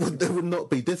 It would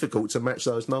not be difficult to match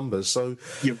those numbers. So.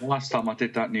 Yeah, last time I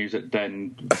did that News at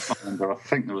Den finder, I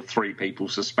think there were 3 people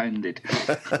suspended.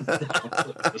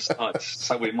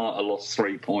 So we might have lost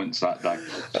 3 points that day.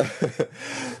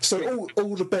 So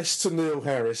all the best to Neil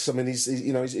Harris. I mean,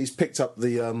 he's picked up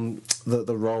the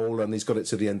role, and he's got it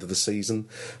to the end of the season.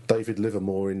 David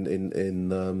Livermore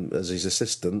in as his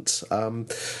assistant.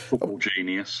 Football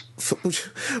genius. Well,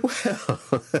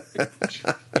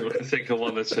 I think of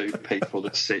 1 or 2 people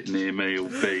that sit near me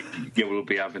will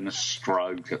be having a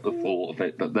stroke at the thought of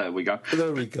it. But there we go.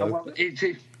 There we go. Well,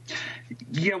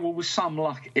 with some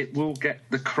luck, it will get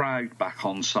the crowd back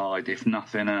on side, if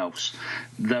nothing else.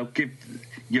 They'll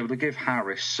give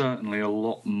Harris certainly a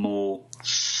lot more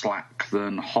slack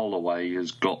than Holloway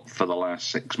has got for the last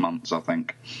 6 months, I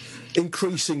think.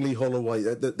 Increasingly, Holloway,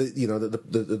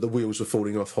 the wheels were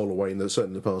falling off Holloway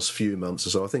certainly the past few months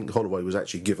or so. I think Holloway was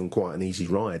actually given quite an easy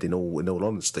ride, in all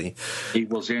honesty. He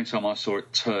was. The only time I saw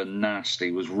it turn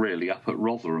nasty was really up at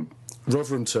Rotherham.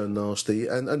 Rotherham turned nasty,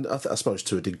 and I suppose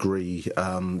to a degree,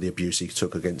 the abuse he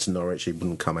took against Norwich, he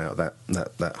wouldn't come out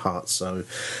that hard. So,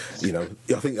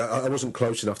 I think I wasn't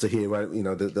close enough to hear.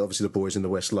 That obviously the boys in the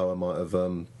West Lower might have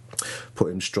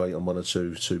put him straight on one or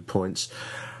two points.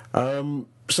 I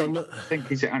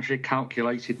think is it actually a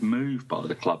calculated move by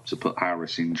the club to put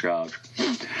Harris in charge?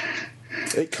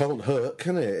 It can't hurt,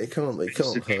 can it? It can't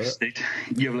hurt.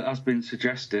 Yeah, well, it has been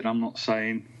suggested. I'm not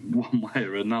saying one way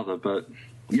or another, but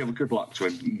yeah, well, good luck to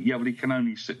him. Yeah, but he can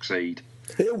only succeed.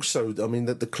 It also,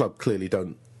 that the club clearly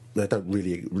don't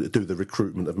really do the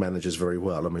recruitment of managers very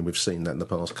well. I mean, we've seen that in the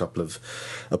past couple of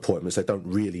appointments. They don't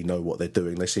really know what they're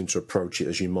doing. They seem to approach it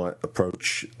as you might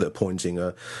approach the appointing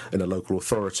in a local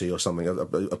authority or something,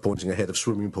 appointing a head of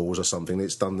swimming pools or something.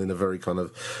 It's done in a very kind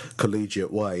of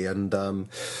collegiate way, and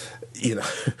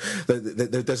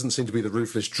there doesn't seem to be the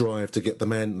ruthless drive to get the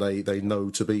man they know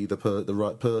to be the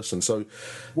right person. So,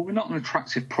 well, we're not an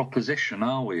attractive proposition,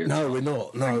 are we? No, we're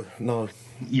not. No.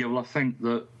 Yeah, well, I think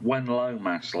that when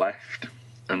Lomas left,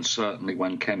 and certainly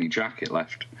when Kenny Jackett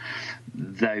left,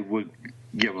 they were.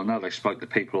 Yeah, well, I know they spoke to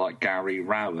people like Gary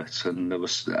Rowett, and there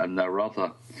were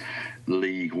other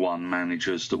League One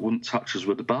managers that wouldn't touch us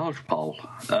with a barge pole.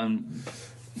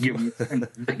 You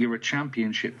think that you're a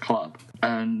Championship club,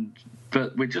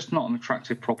 but we're just not an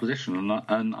attractive proposition,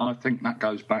 and I think that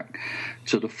goes back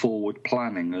to the forward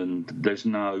planning, and there's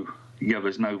no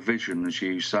vision, as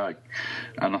you say,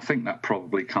 and I think that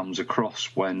probably comes across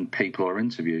when people are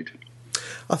interviewed.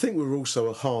 I think we're also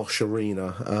a harsh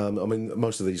arena.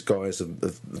 Most of these guys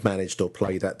have managed or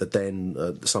played at the Den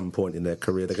at some point in their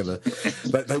career.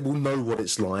 They will know what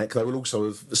it's like. They will also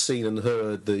have seen and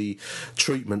heard the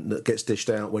treatment that gets dished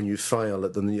out when you fail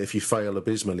if you fail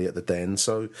abysmally at the Den.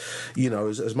 So,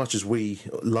 as much as we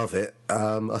love it,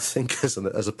 I think as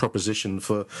a proposition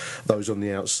for those on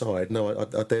the outside, no,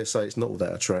 I dare say it's not all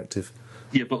that attractive.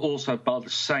 Yeah, but also by the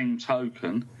same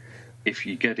token, if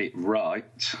you get it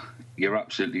right, you're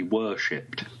absolutely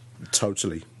worshipped.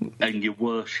 Totally. And you're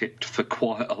worshipped for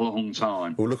quite a long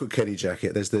time. Well, look at Kenny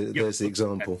Jackett. There's the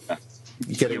example.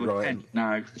 You get it right. Ken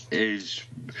now is,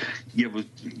 in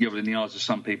the eyes of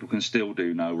some people, can still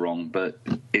do no wrong, but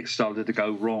it started to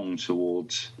go wrong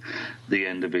towards the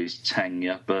end of his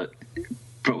tenure. But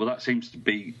that seems to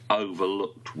be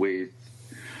overlooked with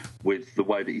the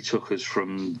way that he took us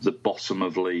from the bottom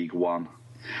of League One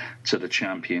to the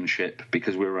Championship,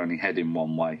 because we were only heading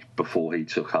one way before he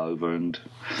took over, and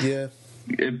that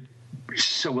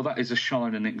is a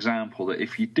shining example that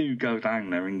if you do go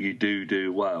down there and you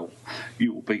do well,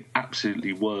 you will be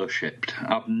absolutely worshipped.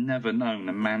 I've never known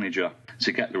a manager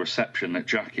to get the reception that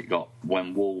Jackett got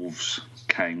when Wolves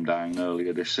came down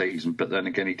earlier this season, but then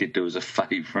again he did do us a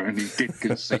favour and he did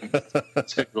concede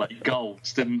 2 late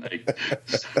goals, didn't he?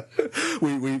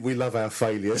 We love our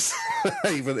failures,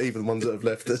 even ones that have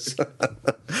left us.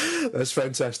 That's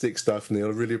fantastic stuff, Neil. I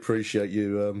really appreciate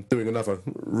you doing another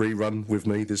rerun with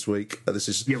me this week.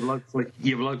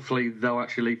 Hopefully they'll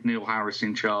actually leave Neil Harris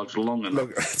in charge long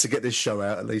enough to get this show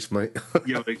out, at least, mate.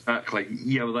 Yeah, exactly.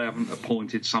 Yeah, well, they haven't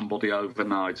appointed somebody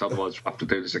overnight, otherwise we'll have to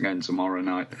do this again tomorrow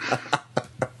night.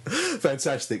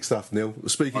 Fantastic stuff, Neil. We'll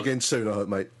speak again soon, I hope,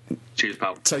 mate. Cheers,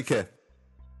 pal. Take care.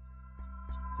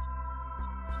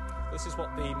 This is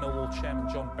what the Millwall chairman,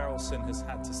 John Berylson, has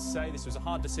had to say. This was a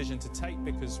hard decision to take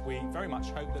because we very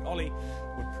much hoped that Ollie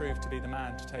would prove to be the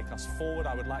man to take us forward.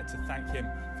 I would like to thank him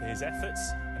for his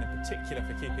efforts and in particular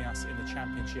for keeping us in the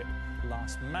Championship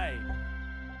last May.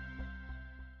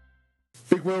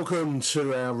 Big welcome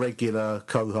to our regular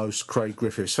co-host, Craig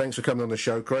Griffiths. Thanks for coming on the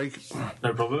show, Craig.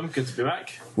 No problem. Good to be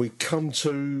back. We come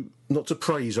to, not to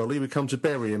praise Ollie, we come to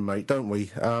bury him, mate, don't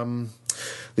we?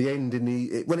 The end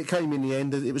when it came in the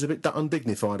end, it was a bit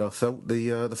undignified. I felt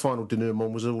the final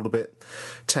denouement was all a bit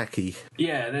tacky.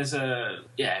 Yeah,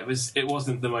 it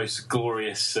wasn't the most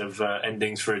glorious of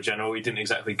endings for a general. He didn't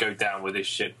exactly go down with his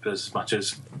ship as much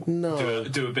as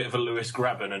do a bit of a Lewis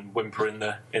Grabban and whimper in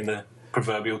the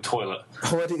proverbial toilet,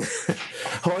 hiding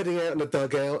out in the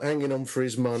dugout, hanging on for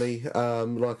his money,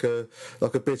 like a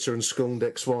bitter and scorned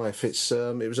ex-wife.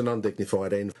 It was an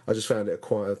undignified end. I just found it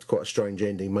quite a strange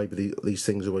ending. Maybe these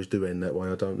things always do end that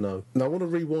way. I don't know. Now I want to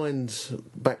rewind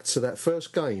back to that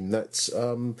first game.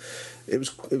 It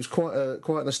was quite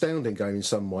an astounding game in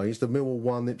some ways. The Millwall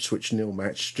 1 Ipswich 0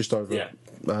 match just over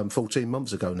 14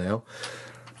 months ago now.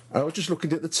 I was just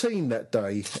looking at the team that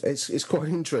day. It's quite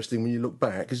interesting when you look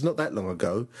back. It's not that long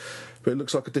ago, but it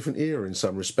looks like a different era in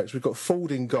some respects. We've got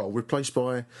Ford in goal, replaced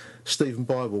by Stephen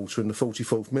Bywater in the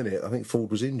 44th minute. I think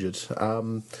Ford was injured.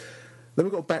 Then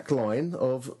we've got a back line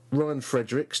of Ryan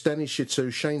Fredericks, Danny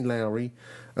Shittu, Shane Lowry,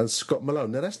 and Scott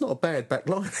Malone. Now that's not a bad back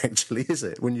line, actually, is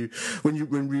it? When you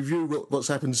review what's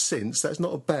happened since, that's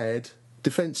not a bad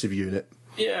defensive unit.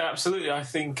 Yeah, absolutely. I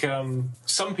think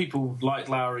some people liked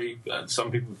Lowry,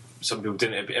 some people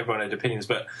didn't. Everyone had opinions,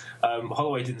 but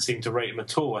Holloway didn't seem to rate him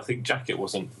at all. I think Jackett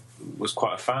was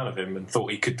quite a fan of him and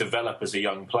thought he could develop as a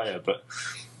young player, but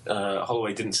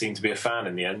Holloway didn't seem to be a fan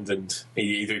in the end, and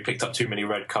he picked up too many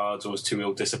red cards or was too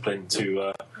ill-disciplined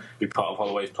to be part of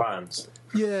Holloway's plans.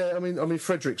 Yeah, I mean,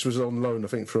 Fredericks was on loan, I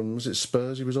think, from, was it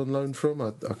Spurs he was on loan from?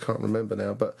 I can't remember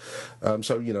now, but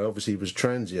so, obviously he was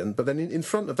transient. But then in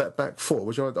front of that back four,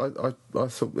 which I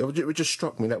thought, it just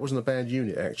struck me, that wasn't a bad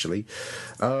unit, actually.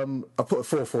 I put a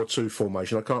 4-4-2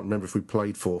 formation. I can't remember if we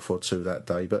played 4-4-2 that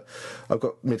day, but I've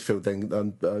got midfield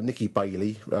then, Nicky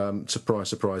Bailey,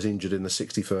 surprise, injured in the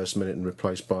 61st minute and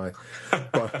replaced by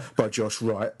Josh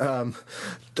Wright.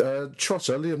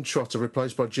 Liam Trotter,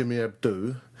 replaced by Jimmy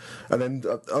Abdou. And then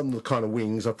on the kind of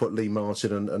wings, I put Lee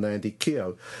Martin and Andy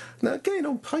Keogh. Now, again,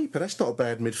 on paper, that's not a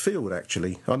bad midfield,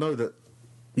 actually. I know that,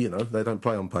 they don't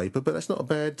play on paper, but that's not a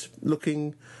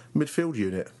bad-looking midfield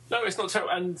unit. No, it's not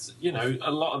terrible. And,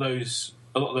 a lot of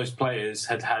those players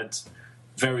had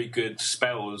very good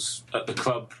spells at the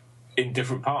club in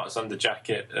different parts under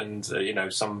Jackett and,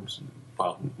 some...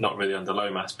 Well, not really under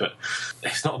Lomas, but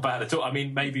it's not bad at all. I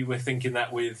mean, maybe we're thinking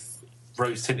that with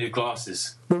rose-tinted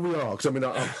glasses. Well, we are, because I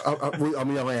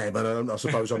am, and I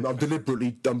suppose I'm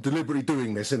deliberately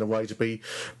doing this in a way to be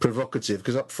provocative.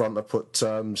 Because up front I put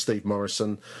Steve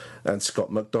Morrison and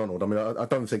Scott McDonald. I mean, I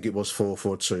don't think it was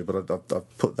 4-4-2, but I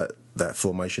put that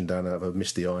formation down out of a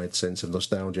misty-eyed sense of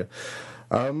nostalgia.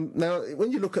 Now,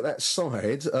 when you look at that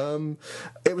side,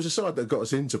 it was a side that got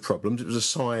us into problems. It was a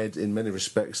side, in many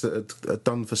respects, that had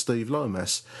done for Steve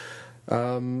Lomas.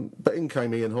 But in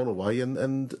came Ian Holloway,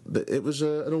 and it was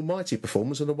an almighty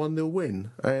performance and a 1-0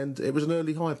 win. And it was an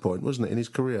early high point, wasn't it, in his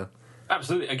career?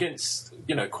 Absolutely. Against,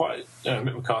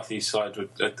 Mick McCarthy's side,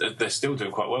 they're still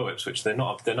doing quite well, Ipswich. They're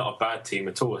not a bad team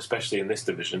at all, especially in this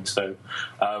division. So,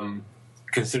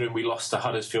 considering we lost to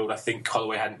Huddersfield, I think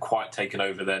Holloway hadn't quite taken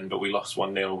over then, but we lost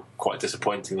 1-0 quite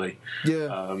disappointingly.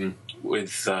 Yeah.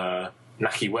 With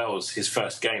Nahki Wells, his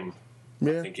first game,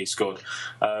 yeah. I think he scored.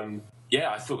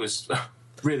 I thought it was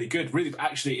really good. Really,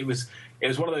 actually, it was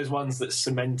one of those ones that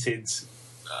cemented,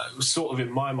 sort of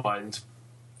in my mind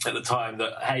at the time,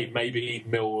 that hey, maybe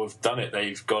Mill have done it.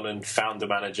 They've gone and found a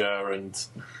manager and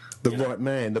right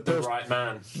man. The right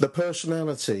man. The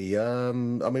personality.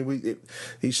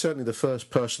 He's certainly the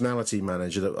first personality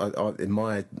manager that in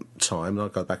my time, and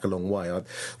I go back a long way,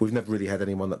 we've never really had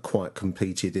anyone that quite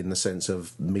competed in the sense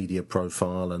of media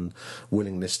profile and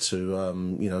willingness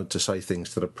to, to say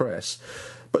things to the press.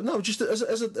 But no, just as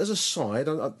a side,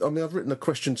 I've written a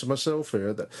question to myself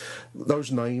here, that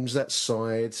those names, that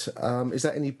side, is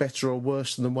that any better or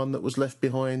worse than the one that was left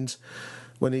behind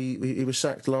when he was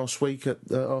sacked last week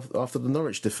after the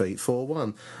Norwich defeat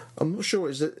 4-1? I'm not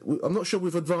sure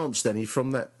we've advanced any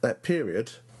from that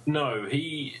period. No,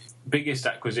 biggest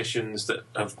acquisitions that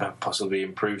have possibly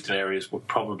improved in areas were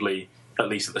probably, at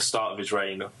least at the start of his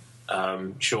reign,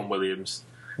 Sean Williams.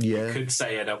 Yeah. You could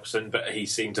say Ed Elpson, but he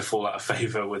seemed to fall out of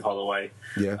favour with Holloway.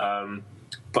 Yeah.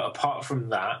 But apart from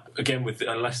that, again,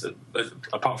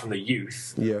 apart from the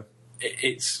youth, yeah,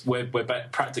 we're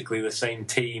practically the same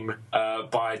team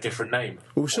by a different name.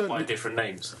 Well, by different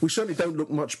names. We certainly don't look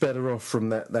much better off from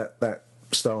that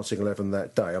starting 11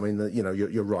 that day. I mean,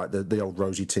 you're right. The old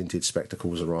rosy-tinted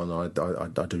spectacles are on. I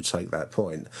do take that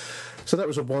point. So that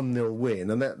was a 1-0 win,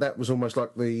 and that was almost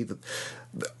like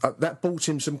that bought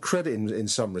him some credit in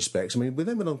some respects. I mean, we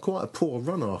then went on quite a poor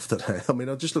run after that. I mean,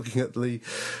 I'm just looking at the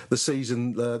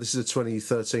season. This is a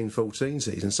 2013-14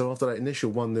 season. So after that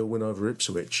initial 1-0 win over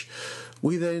Ipswich,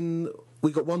 we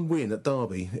got one win at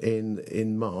Derby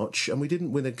in March, and we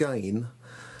didn't win again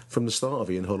from the start of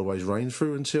Ian Holloway's reign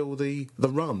through until the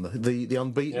run, the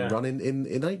unbeaten run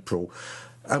in April.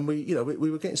 And we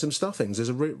were getting some stuffings. There's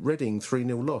a Reading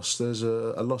 3-0 loss. There's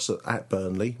a loss at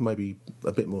Burnley, maybe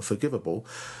a bit more forgivable.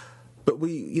 But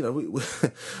we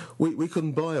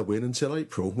couldn't buy a win until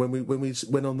April when we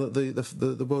went on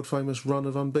the world famous run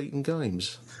of unbeaten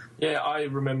games. Yeah, I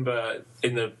remember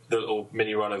in the little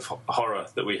mini run of horror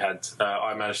that we had,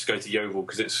 I managed to go to Yeovil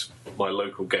because it's my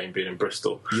local game, being in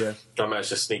Bristol. Yeah, I managed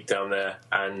to sneak down there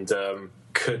and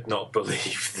could not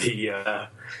believe the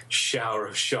shower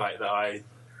of shite that I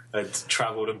had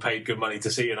travelled and paid good money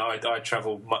to see, and I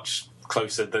travelled much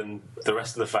closer than the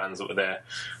rest of the fans that were there.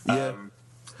 Yeah.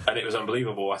 And it was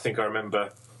unbelievable. I think I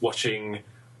remember watching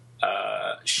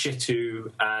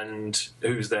Shittu and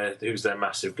who's their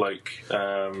massive bloke,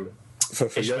 for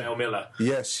Ishmael Miller.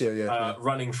 Yes, yeah.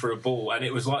 Running for a ball, and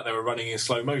it was like they were running in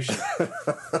slow motion.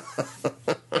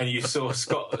 And you saw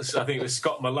Scott, I think it was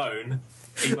Scott Malone,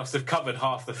 he must have covered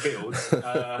half the field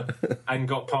and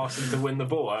got past him to win the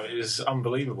ball. I mean, it was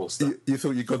unbelievable stuff. You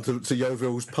thought you'd gone to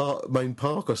Yeovil's main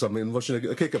park or something and watching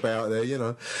a kickabout there, you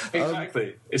know.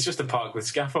 Exactly. It's just a park with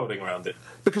scaffolding around it.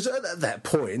 Because at that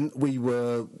point, we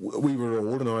were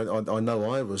all, and I know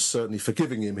I was certainly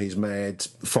forgiving him his mad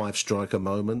five-striker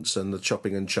moments and the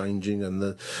chopping and changing and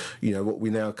the, you know, what we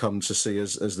now come to see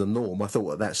as the norm. I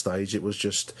thought at that stage it was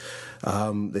just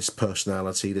this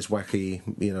personality, this wacky,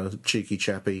 you know, cheeky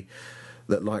chappy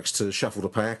that likes to shuffle the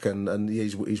pack, and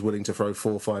he's willing to throw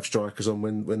 4 or 5 strikers on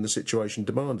when the situation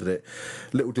demanded it.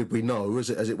 Little did we know, as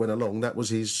it went along, that was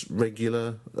his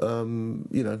regular,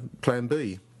 plan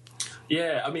B.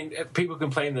 Yeah, I mean, people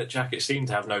complain that Jackett seemed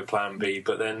to have no plan B,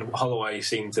 but then Holloway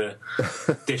seemed to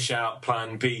dish out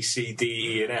plan B, C,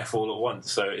 D, E and F all at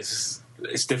once, so it's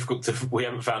difficult we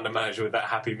haven't found a manager with that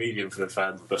happy medium for the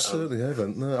fans. But certainly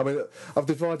haven't. No. I mean, I've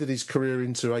divided his career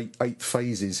into eight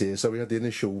phases here. So we had the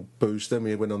initial boost, then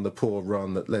we went on the poor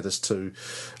run that led us to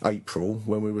April,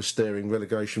 when we were staring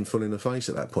relegation full in the face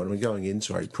at that point. I mean, going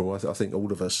into April, I think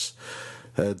all of us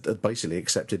had basically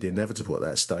accepted the inevitable at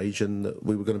that stage, and that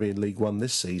we were going to be in League One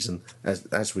this season,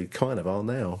 as we kind of are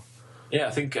now. Yeah,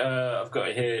 I think I've got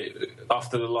it here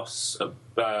after the loss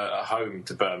at home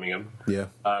to Birmingham. Yeah,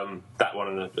 that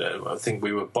one, I think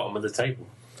we were bottom of the table.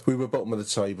 We were bottom of the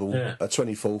table,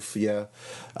 24th, yeah,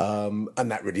 and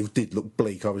that really did look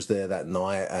bleak. I was there that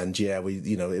night, and it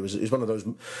was one of those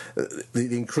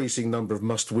the increasing number of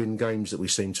must-win games that we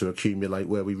seem to accumulate,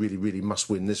 where we really, really must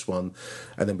win this one,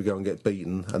 and then we go and get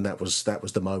beaten, and that was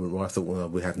the moment where I thought, well,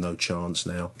 we have no chance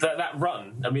now. That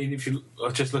run, I mean, if you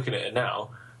are just looking at it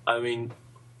now, I mean,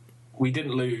 we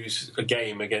didn't lose a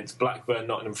game against Blackburn,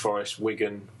 Nottingham Forest,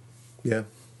 Wigan. Yeah.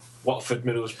 Watford,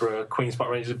 Middlesbrough, Queen's Park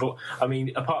Rangers, but I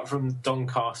mean, apart from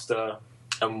Doncaster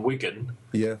and Wigan,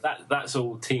 that's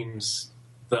all teams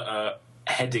that are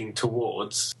heading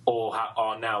towards or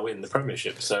are now in the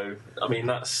Premiership. So, I mean,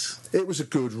 it was a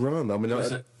good run. I mean,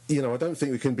 I don't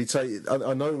think we can be taken.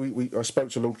 I know I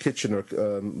spoke to Lord Kitchener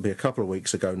a couple of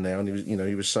weeks ago now, and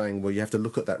he was saying, well, you have to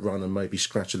look at that run and maybe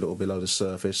scratch a little below the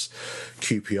surface.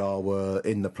 QPR were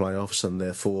in the playoffs and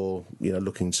therefore,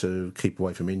 looking to keep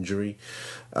away from injury.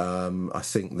 I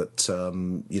think that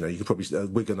you could probably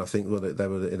Wigan. I think they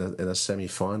were in a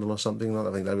semi-final or something.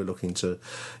 I think they were looking to,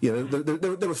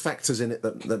 there were factors in it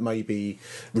that maybe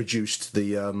reduced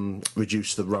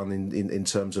the run in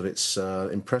terms of its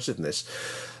impressiveness.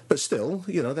 But still,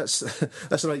 that's an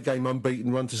 8-game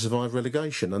unbeaten run to survive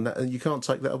relegation, and you can't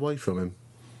take that away from him.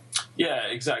 Yeah,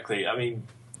 exactly. I mean,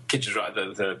 Kitcher's right.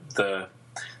 The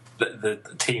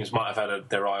teams might have had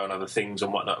their eye on other things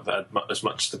and might not have had as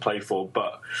much to play for,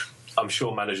 but I'm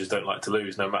sure managers don't like to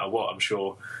lose no matter what. I'm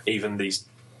sure even these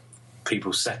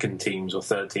people's second teams or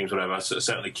third teams, whatever,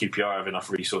 certainly QPR have enough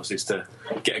resources to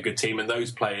get a good team, and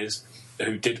those players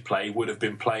who did play would have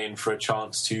been playing for a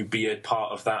chance to be a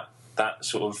part of that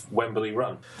sort of Wembley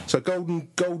run. So golden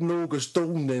August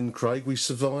dawn then, Craig. We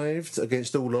survived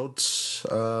against all odds.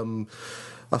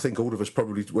 I think all of us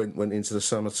probably went into the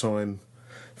summertime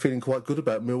feeling quite good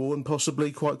about Millwall and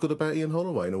possibly quite good about Ian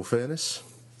Holloway, in all fairness.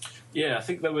 Yeah, I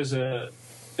think there was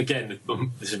again,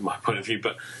 this is my point of view,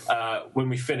 but when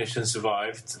we finished and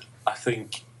survived, I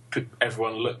think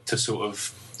everyone looked to sort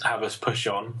of have us push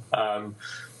on.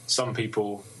 Some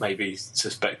people maybe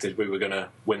suspected we were going to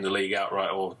win the league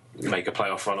outright or make a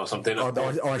playoff run or something.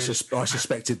 I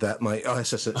suspected that, mate.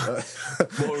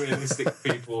 More realistic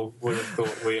people would have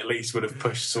thought we at least would have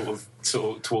pushed sort of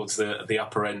towards the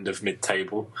upper end of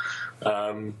mid-table,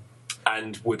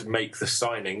 and would make the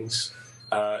signings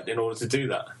in order to do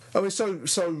that. I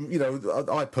mean,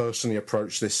 I personally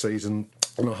approached this season,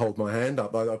 and I hold my hand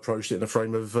up. I approached it in a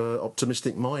frame of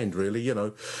optimistic mind, really.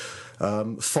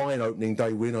 Fine opening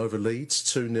day win over Leeds,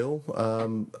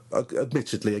 2-0.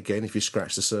 Admittedly, again, if you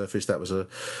scratch the surface, that was a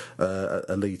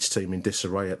Leeds team in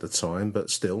disarray at the time, but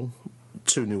still,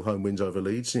 2-0 home wins over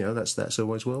Leeds, that's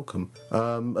always welcome.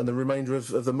 And the remainder of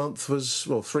the month was,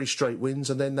 3 straight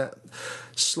wins, and then that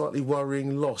slightly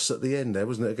worrying loss at the end there,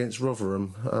 wasn't it, against Rotherham,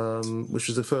 which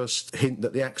was the first hint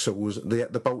that the axle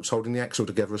the bolts holding the axle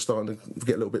together are starting to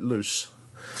get a little bit loose.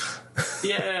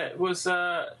 Yeah, it was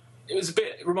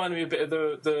reminded me a bit of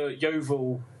the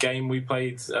Yeovil game we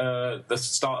played the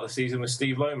start of the season with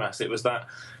Steve Lomas. It was that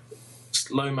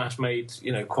Lomas made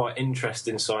quite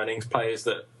interesting signings, players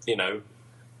that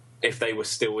if they were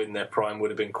still in their prime,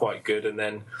 would have been quite good. And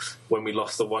then when we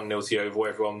lost the 1-0 to Yeovil,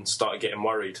 everyone started getting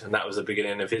worried, and that was the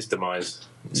beginning of his demise.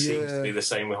 It seems to be the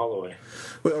same with Holloway.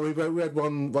 Well, we had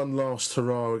one last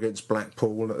hurrah against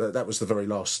Blackpool. That was the very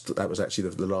last. That was actually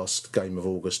the last game of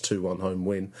August, 2-1 home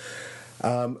win.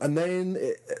 And then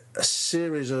a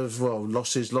series of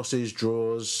losses,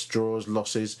 draws,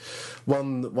 losses.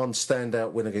 One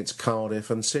standout win against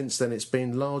Cardiff, and since then it's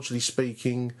been largely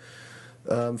speaking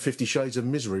 50 Shades of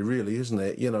Misery, really, isn't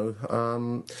it? You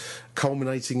know,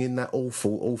 culminating in that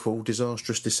awful,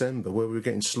 disastrous December where we were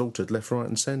getting slaughtered left, right,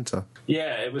 and centre.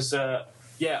 Yeah, it was. I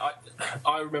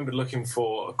remember looking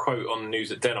for a quote on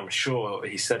News at Den. I'm sure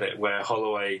he said it, where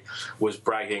Holloway was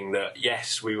bragging that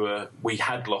yes, we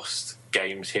had lost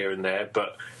games here and there,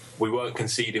 but we weren't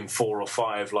conceding 4 or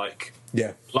 5 like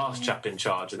last chap in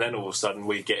charge, and then all of a sudden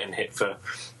we're getting hit for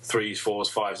 3s, 4s,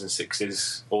 5s and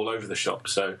 6s all over the shop.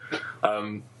 So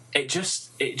it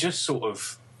just sort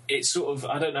of I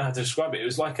don't know how to describe it. It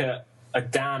was like a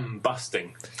dam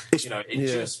busting. It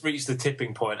just reached the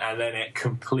tipping point and then it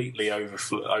completely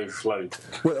overflowed.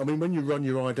 Well, I mean, when you run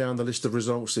your eye down the list of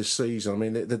results this season, I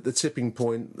mean, the tipping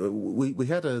point, we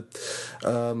had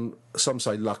some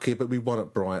say lucky, but we won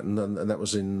at Brighton, and that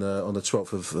was on the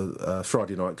 12th of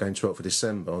Friday night game, 12th of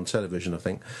December on television, I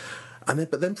think.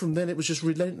 But then from then it was just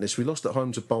relentless. We lost at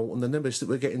home to Bolton, and then we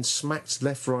were getting smacked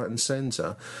left, right, and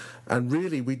centre, and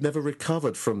really we'd never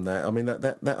recovered from that. I mean,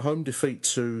 that home defeat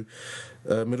to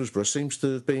Middlesbrough seems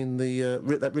to have been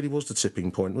that really was the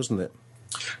tipping point, wasn't it?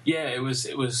 Yeah, it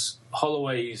was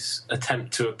Holloway's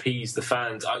attempt to appease the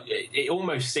fans. It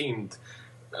almost seemed,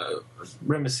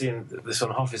 remember seeing this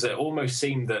on Hoff, it almost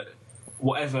seemed that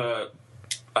whatever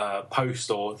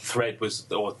post or thread was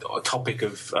or topic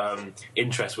of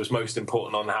interest was most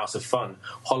important on the House of Fun,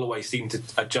 Holloway seemed to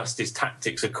adjust his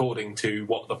tactics according to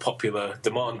what the popular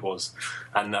demand was.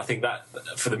 And I think that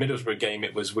for the Middlesbrough game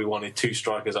it was we wanted 2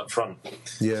 strikers up front.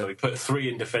 So we put 3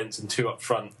 in defence and 2 up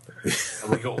front and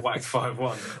we got whacked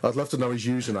 5-1. I'd love to know his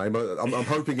username. I'm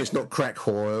hoping it's not crack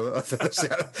whore.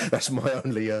 That's my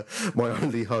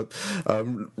only hope.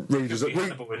 Readers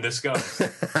in disguise.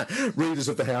 Readers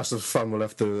of the House of Fun will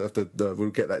have to we'll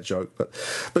get that joke, but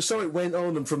so it went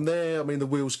on, and from there, I mean, the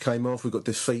wheels came off. We got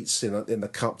defeats in the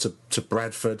cup to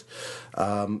Bradford.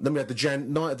 Then we had the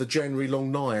night of the January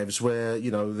long knives, where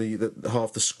the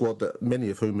half the squad, that many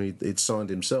of whom he'd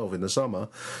signed himself in the summer,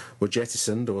 were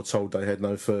jettisoned or told they had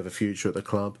no further future at the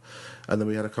club. And then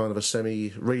we had a kind of a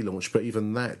semi-relaunch, but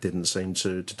even that didn't seem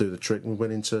to do the trick. We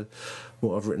went into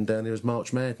what I've written down here as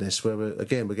March Madness, where we're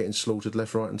getting slaughtered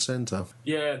left, right and centre.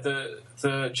 Yeah,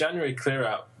 the January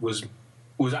clear-out was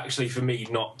actually, for me,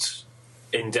 not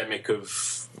endemic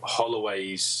of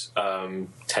Holloway's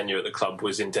tenure at the club,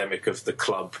 was endemic of the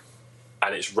club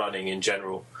and its running in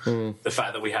general. The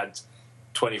fact that we had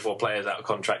 24 players out of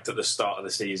contract at the start of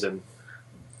the season,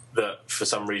 that for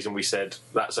some reason we said,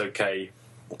 that's okay,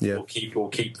 we'll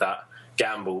keep that,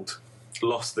 gambled,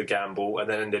 lost the gamble, and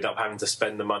then ended up having to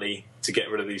spend the money to get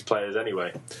rid of these players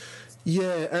anyway.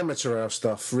 Yeah, amateur hour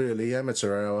stuff, really,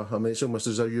 amateur hour. I mean, it's almost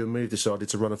as though you and me decided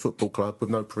to run a football club with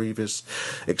no previous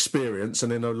experience,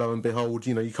 and then, lo and behold,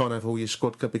 you can't have all your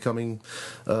squad becoming,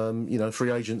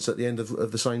 free agents at the end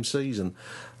of the same season.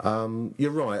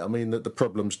 You're right, I mean, that the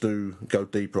problems do go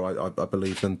deeper, I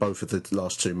believe, than both of the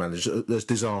last 2 managers. As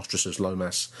disastrous as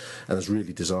Lomas and as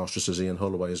really disastrous as Ian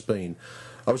Holloway has been.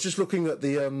 I was just looking at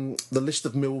the list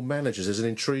of Mill managers. There's an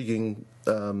intriguing,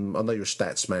 I know you're a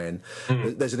stats man,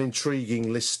 there's an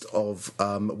intriguing list of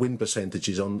win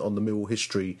percentages on the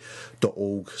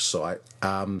millhistory.org site.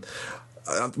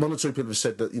 One or 2 people have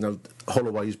said that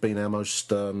Holloway's been our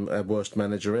worst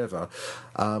manager ever.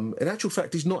 In actual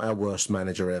fact, he's not our worst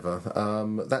manager ever.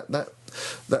 That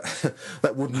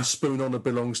wooden spoon honour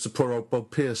belongs to poor old Bob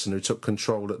Pearson, who took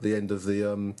control at the end of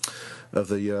the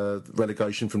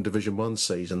relegation from Division 1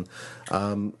 season.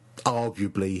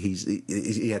 Arguably,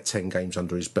 he had 10 games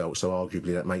under his belt, so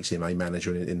arguably that makes him a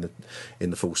manager in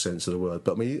the full sense of the word.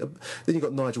 But I mean, then you've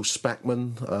got Nigel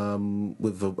Spackman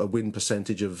with a win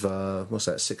percentage of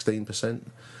 16%.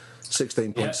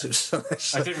 16 points. Yeah.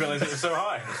 I didn't realise it was so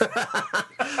high.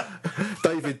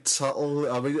 David Tuttle.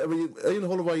 I mean, Ian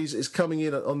Holloway is coming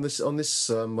in on this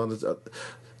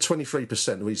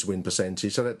 23% of his win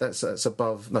percentage. So that's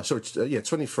above. No, sorry,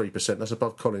 23%. That's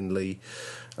above Colin Lee,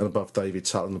 and above David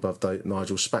Tuttle, and above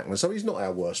Nigel Spackman. So he's not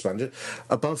our worst manager.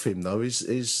 Above him, though,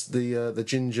 is the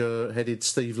ginger-headed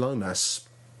Steve Lomas.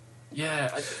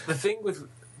 Yeah, the thing with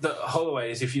the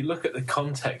Holloway is, if you look at the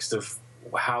context of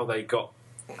how they got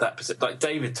like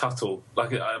David Tuttle,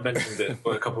 like I mentioned it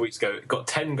a couple of weeks ago, got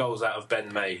 10 goals out of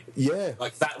Ben May. Yeah,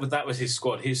 like that was his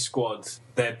squad. His squad,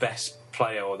 their best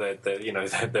player or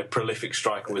their prolific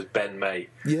striker was Ben May.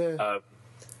 Yeah,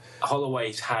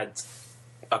 Holloway's had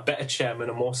a better chairman,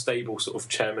 a more stable sort of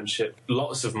chairmanship,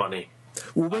 lots of money.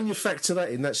 Well, when you factor that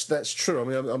in, that's true. I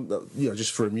mean, I'm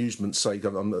just for amusement's sake,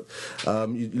 I'm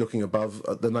looking above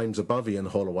the names above Ian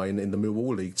Holloway in the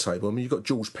Millwall League table. I mean, you've got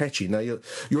George Petchey. Now,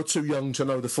 you're too young to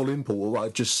know the full import of what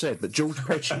I've just said, but George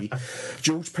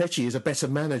Petchey is a better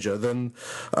manager than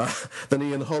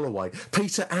Ian Holloway.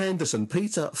 Peter Anderson,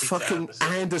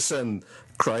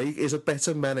 Craig, is a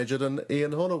better manager than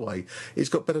Ian Holloway. He's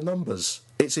got better numbers.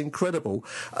 It's incredible.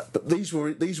 But these were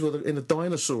in the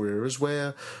dinosaur eras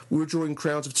where we were drawing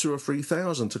crowds of 2,000 or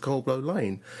 3,000 to Coldblow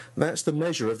Lane. That's the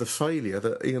measure of the failure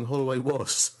that Ian Holloway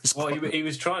was. Well, he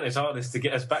was trying his hardest to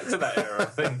get us back to that era, I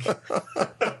think.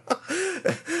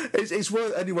 It's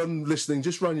worth anyone listening,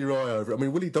 just run your eye over it. I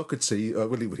mean, Willie Donachie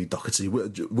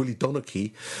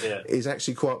is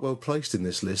actually quite well placed in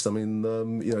this list. I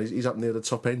mean, he's up near the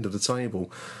top end of the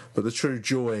table. But the true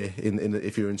joy in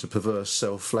if you're into perverse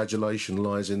self-flagellation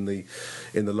lies in the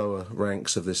lower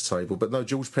ranks of this table. But no,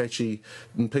 George Petchey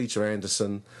and Peter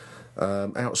Anderson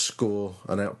outscore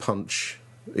and outpunch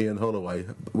Ian Holloway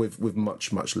with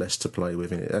much less to play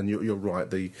with in it. And you're right,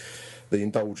 the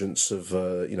indulgence of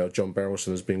John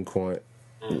Barrelson has been quite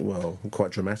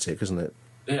dramatic, isn't it?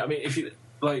 Yeah, I mean, if you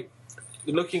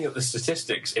looking at the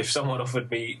statistics, if someone offered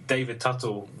me David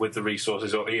Tuttle with the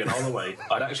resources or Ian Holloway,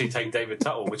 I'd actually take David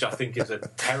Tuttle, which I think is a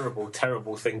terrible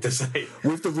thing to say.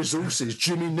 With the resources,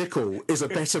 Jimmy Nicholl is a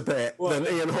better bet than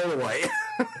Ian Holloway.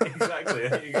 Exactly,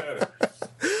 there you go.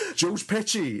 George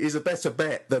Petchey is a better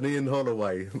bet than Ian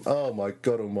Holloway. Oh my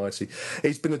God Almighty!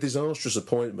 It's been a disastrous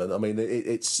appointment. I mean,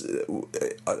 it's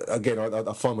again,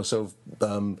 I find myself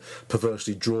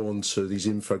perversely drawn to these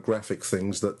infographic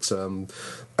things that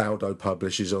Aldo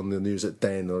publishes on the news at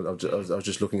Den. I was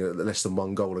just looking at less than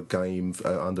 1 goal a game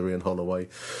under Ian Holloway,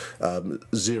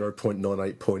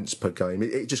 0.98 points per game.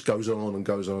 It just goes on and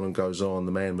goes on and goes on.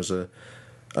 The man was an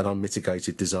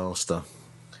unmitigated disaster.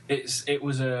 It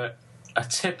was a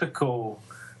typical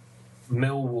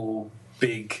Millwall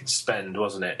big spend,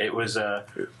 wasn't it? It was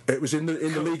in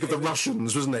the League of the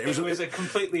Russians, wasn't it? It was a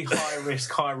completely high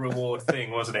risk, high reward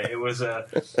thing, wasn't it? It was we're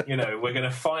going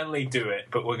to finally do it,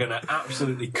 but we're going to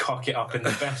absolutely cock it up in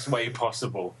the best way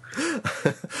possible.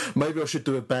 Maybe I should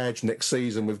do a badge next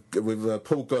season with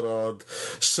Paul Goddard,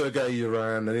 Sergei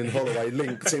Uran, and Ian Holloway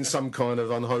linked in some kind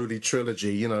of unholy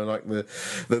trilogy. Like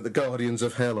the Guardians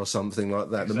of Hell or something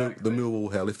like that. Exactly. The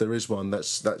Millwall Hell, if there is one,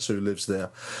 that's who lives there.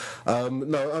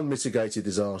 No, unmitigated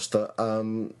disaster.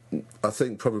 I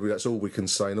think probably that's all we can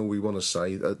say and all we want to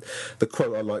say. The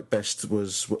quote I like best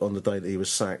was on the day that he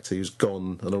was sacked. He was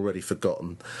gone and already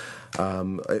forgotten.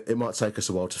 It might take us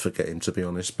a while to forget him, to be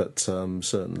honest, but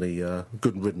certainly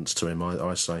good riddance to him,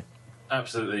 I say.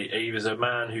 Absolutely. He was a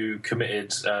man who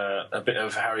committed a bit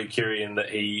of Harry Curie in that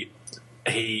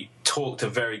he talked a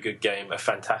very good game, a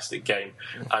fantastic game.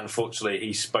 Unfortunately,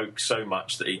 he spoke so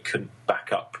much that he couldn't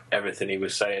back up everything he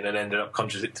was saying and ended up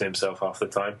contradicting himself half the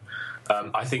time.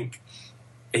 I think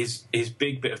his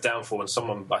big bit of downfall, and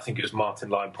someone, I think it was Martin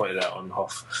Lyon, pointed out on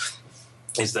Hoff,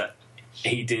 is that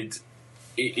he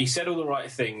said all the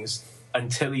right things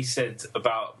until he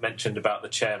mentioned about the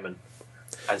chairman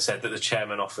and said that the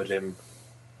chairman offered him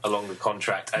a longer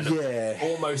contract, and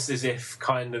almost as if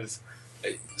kind of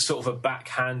sort of a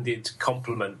backhanded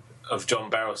compliment of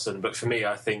John Barrelson. But for me,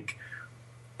 I think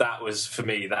that was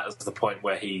the point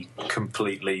where he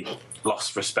completely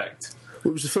lost respect.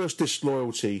 It was the first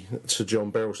disloyalty to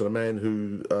John Barrelson, a man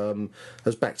who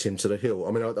has backed him to the hill.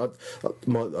 I mean,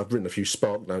 I've written a few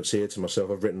spark notes here to myself.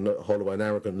 I've written Holloway, an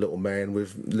arrogant little man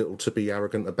with little to be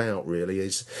arrogant about. Really,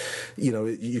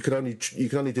 you can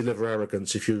only deliver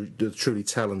arrogance if you're truly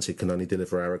talented. Can only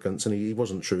deliver arrogance, and he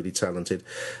wasn't truly talented.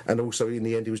 And also, in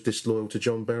the end, he was disloyal to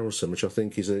John Barrelson, which I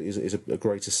think is a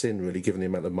greater sin, really, given the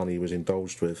amount of money he was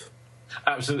indulged with.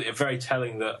 Absolutely. Very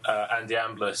telling that Andy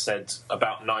Ambler said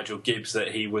about Nigel Gibbs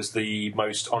that he was the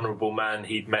most honourable man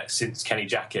he'd met since Kenny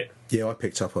Jackett. Yeah, I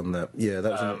picked up on that. Yeah,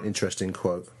 that was an interesting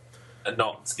quote. I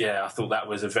thought that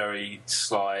was a very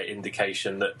sly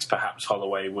indication that perhaps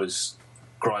Holloway was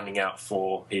grinding out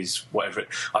for his whatever.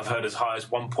 I've heard as high as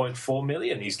 1.4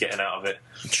 million he's getting out of it.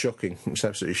 Shocking! It's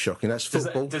absolutely shocking. That's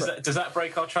football. Does that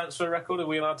break our transfer record? Are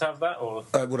we allowed to have that? Or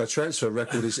well, a transfer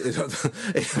record is. Are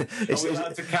we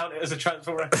allowed to count it as a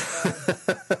transfer record?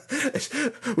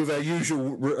 With our usual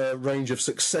range of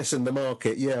success in the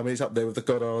market, yeah. I mean, it's up there with the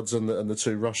Goddards and the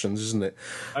two Russians, isn't it?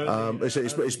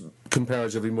 It's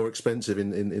comparatively more expensive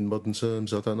in modern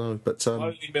terms. I don't know, but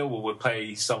only Millwall would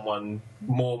pay someone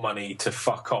more money to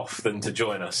fuck off than to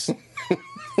join us.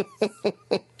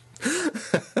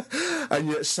 And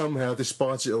yet somehow,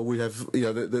 despite it all, we have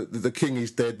the king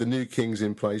is dead, the new king's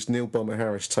in place. Neil Bomber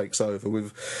Harris takes over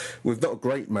with not a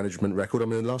great management record. I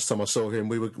mean, the last time I saw him,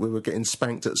 we were getting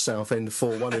spanked at Southend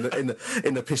 4-1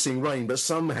 in the pissing rain. But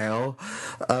somehow,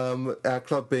 our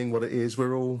club being what it is,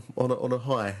 we're all on a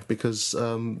high because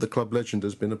the club legend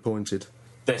has been appointed.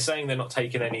 They're saying they're not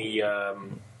taking any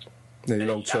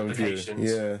long-term view.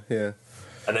 Yeah.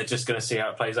 And they're just going to see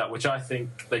how it plays out, which I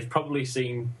think they've probably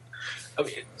seen. I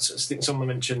think someone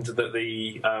mentioned that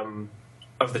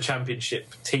of the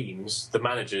Championship teams, the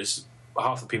managers,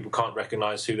 half the people can't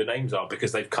recognise who the names are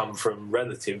because they've come from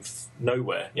relative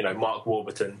nowhere. Mark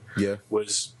Warburton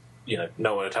was.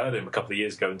 No one had heard of him a couple of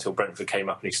years ago until Brentford came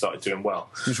up and he started doing well.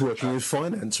 He was working with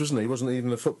finance, wasn't he? He wasn't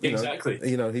even a footballer. Exactly.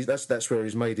 That's where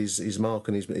he's made his mark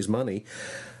and his money.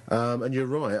 And you're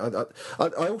right.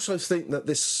 I also think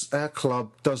that our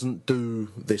club doesn't do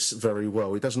this very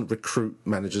well. It doesn't recruit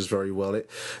managers very well.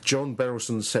 John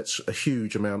Berylson sets a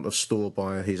huge amount of store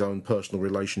by his own personal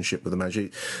relationship with the manager.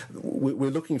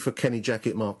 We're looking for Kenny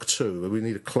Jackett Mark II. We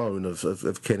need a clone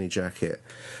of Kenny Jackett.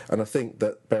 And I think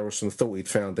that Berylson thought he'd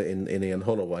found it in Ian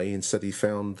Holloway. Instead, he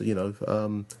found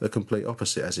the complete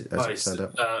opposite as it turned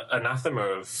out. Anathema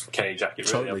of Kenny Jackett.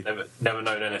 Really, totally. I've never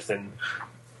known anything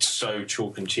so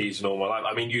chalk and cheese in all my life.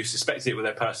 I mean, you suspect it with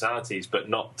their personalities, but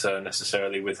not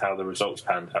necessarily with how the results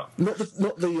panned out. I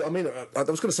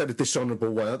was going to say the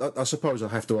dishonourable way. I suppose I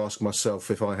have to ask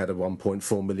myself, if I had a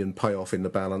 1.4 million payoff in the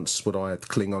balance, would I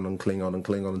cling on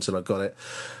until I got it?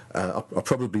 I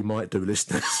probably might do,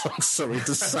 listeners. I'm sorry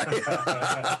to say.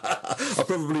 I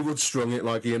probably would strong it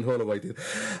like Ian Holloway did.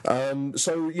 But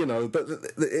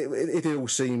it all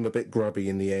seemed a bit grubby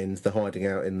in the end. The hiding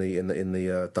out in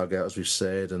the dugout, as we've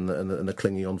said, and the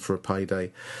clinging on for a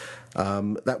payday.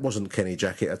 That wasn't Kenny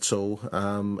Jackett at all,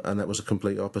 and that was a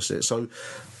complete opposite. So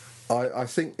I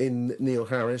think in Neil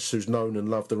Harris, who's known and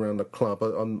loved around the club,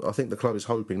 I think the club is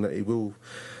hoping that he will,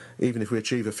 even if we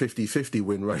achieve a 50-50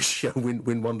 win ratio,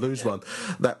 win one, lose one,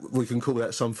 that we can call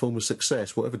that some form of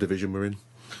success, whatever division we're in.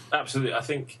 Absolutely. I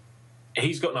think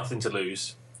he's got nothing to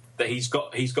lose. That he's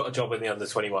got a job in the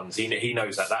under-21s. He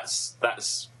knows that.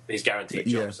 That's his guaranteed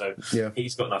job.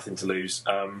 He's got nothing to lose.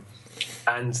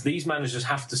 And these managers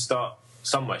have to start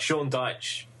somewhere. Sean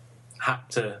Dyche had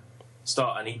to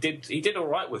start, and he did all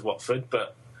right with Watford,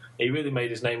 but he really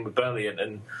made his name with Burnley.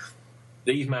 And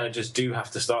these managers do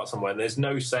have to start somewhere. And there's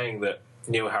no saying that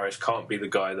Neil Harris can't be the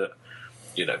guy that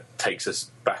takes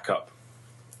us back up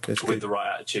with the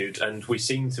right attitude. And we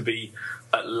seem to be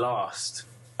at last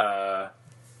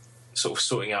sort of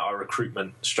sorting out our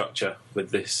recruitment structure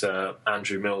with this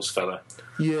Andrew Mills fella.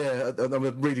 Yeah, I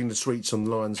was reading the tweets on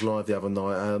Lions Live the other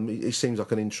night. He seems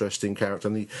like an interesting character,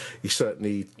 and he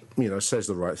certainly says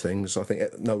the right things. I think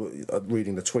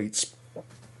reading the tweets,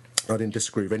 I didn't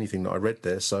disagree with anything that I read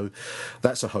there, so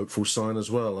that's a hopeful sign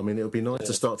as well. I mean, it would be nice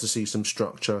to start to see some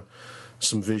structure,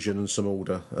 some vision and some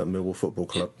order at Millwall Football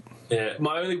Club. Yeah,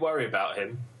 my only worry about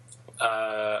him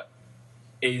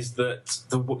is that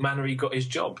the manner he got his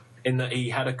job, in that he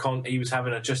had he was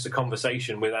having just a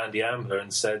conversation with Andy Ambler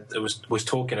and said was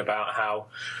talking about how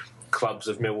clubs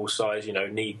of Millwall size,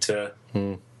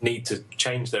 need to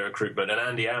change their recruitment, and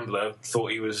Andy Ambler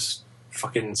thought he was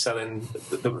fucking selling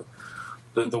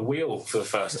the wheel for the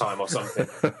first time or something.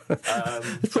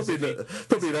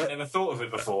 Never thought of it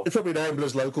before. It's probably an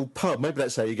Ambler's local pub. Maybe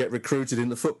that's how you get recruited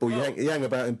into football. You hang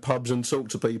about in pubs and talk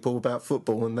to people about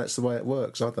football, and that's the way it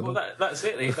works. I don't know. That's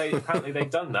it. Apparently they've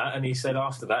done that, and he said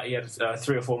after that he had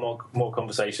 3 or 4 more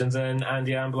conversations, and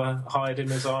Andy Ambler hired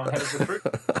him as our head of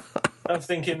recruitment. I'm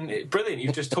thinking, brilliant,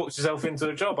 you've just talked yourself into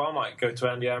a job. I might go to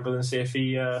Andy Ambler and see if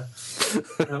he, I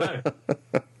don't know,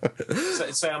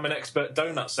 say I'm an expert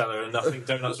donut seller and I think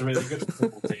donuts are really good for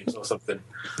football teams or something.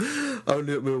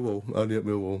 Only at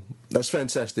Millwall. That's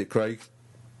fantastic, Craig.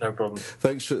 No problem.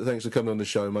 Thanks for coming on the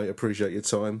show, mate. Appreciate your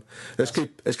time. Let's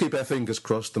keep our fingers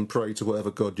crossed and pray to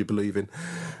whatever God you believe in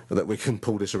that we can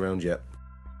pull this around yet.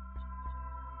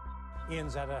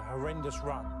 Ian's had a horrendous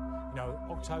run.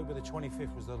 October the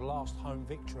 25th was the last home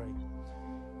victory.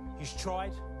 He's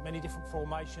tried many different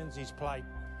formations. He's played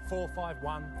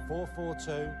 4-5-1,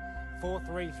 4-4-2,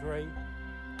 4-3-3,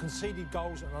 conceded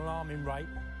goals at an alarming rate,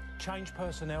 changed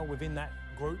personnel within that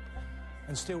group,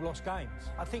 and still lost games.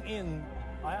 I think Ian,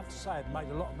 I have to say, had made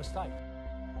a lot of mistakes.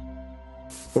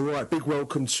 All right, big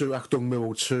welcome to Achtung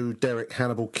Millwall to Derek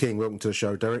Hannibal King. Welcome to the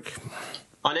show, Derek.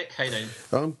 Hi Nick, how you doing?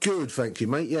 I'm good, thank you,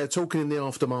 mate. Yeah, talking in the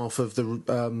aftermath of the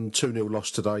 2-0 loss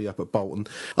today up at Bolton.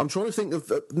 I'm trying to think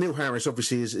of Neil Harris.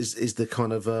 Obviously, is the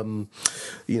kind of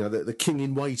the king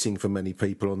in waiting for many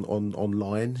people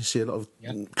online. You see a lot of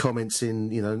comments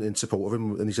in support of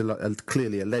him, and he's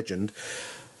clearly a legend.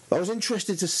 I was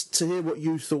interested to hear what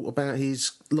you thought about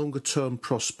his longer-term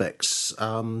prospects.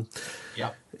 Got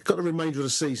the remainder of the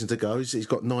season to go. He's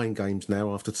got 9 games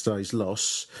now after today's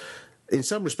loss. In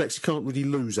some respects, he can't really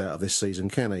lose out of this season,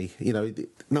 can he?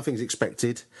 Nothing's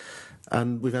expected,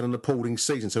 and we've had an appalling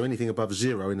season, so anything above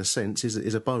 0, in a sense,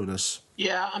 is a bonus.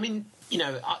 Yeah, I mean,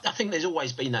 I think there's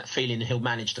always been that feeling he'll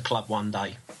manage the club one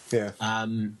day. Yeah.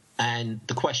 And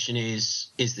the question is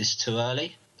this too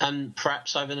early? And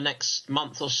perhaps over the next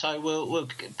month or so, we'll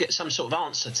get some sort of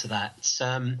answer to that.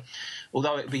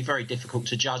 Although it would be very difficult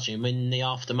to judge him in the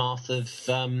aftermath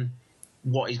of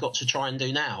what he's got to try and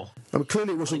do now. I mean,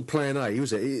 clearly it wasn't Plan A,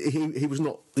 was it? He was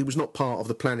not part of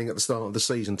the planning at the start of the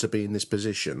season to be in this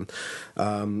position.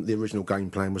 The original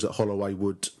game plan was that Holloway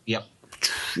would. Yep.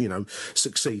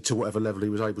 Succeed to whatever level he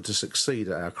was able to succeed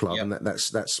at our club, and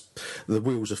that's the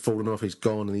wheels have fallen off. He's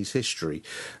gone in his history.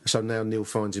 So now Neil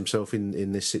finds himself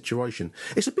in this situation.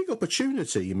 It's a big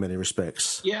opportunity in many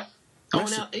respects. Yeah.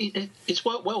 Now it's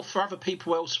worked well for other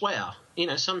people elsewhere.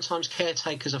 Sometimes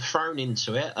caretakers are thrown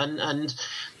into it, and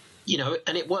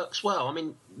it works well. I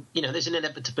mean, there's an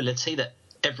inevitability that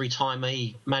every time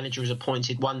a manager is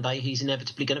appointed, one day he's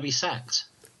inevitably going to be sacked.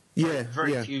 Yeah,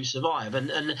 very few survive,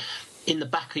 and in the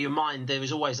back of your mind, there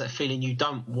is always that feeling you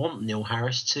don't want Neil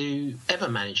Harris to ever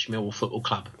manage Millwall Football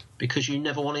Club because you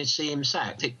never wanted to see him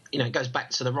sacked. It goes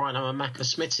back to the Rhino and Macca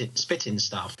spitting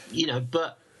stuff.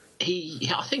 But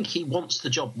I think he wants the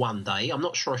job one day. I'm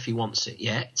not sure if he wants it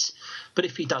yet, but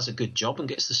if he does a good job and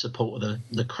gets the support of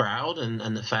the crowd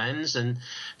and the fans, and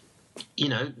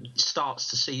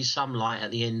starts to see some light at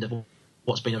the end of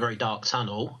what's been a very dark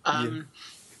tunnel,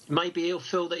 maybe he'll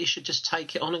feel that he should just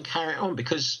take it on and carry it on,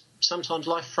 because sometimes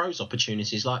life throws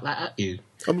opportunities like that at you.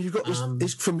 I mean, you've got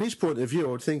this, from his point of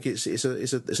view, I think it's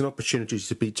an opportunity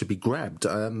to be grabbed.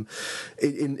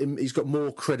 He's got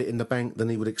more credit in the bank than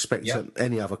he would expect at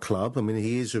any other club. I mean,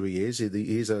 he is who he is.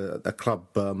 He is a club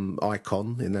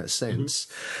icon in that sense.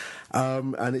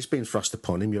 Mm-hmm. And it's been thrust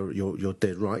upon him. You're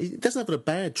dead right. He doesn't have a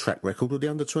bad track record with the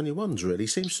under-21s. Really, he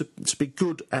seems to be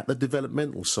good at the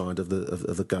developmental side of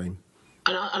the game.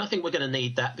 And I think we're going to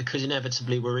need that, because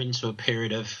inevitably we're into a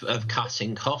period of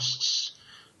cutting costs,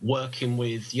 working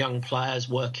with young players,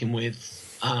 working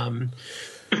with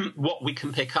what we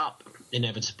can pick up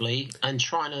inevitably, and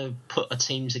trying to put a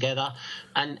team together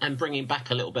and bringing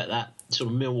back a little bit of that sort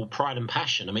of Millwall pride and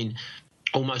passion. I mean,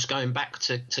 almost going back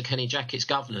to Kenny Jackett's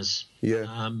Governors.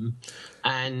 Yeah.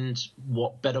 And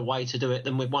what better way to do it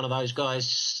than with one of those guys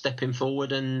stepping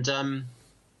forward and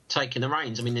taking the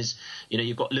reins. I mean, there's,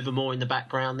 you've got Livermore in the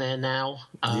background there now.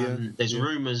 There's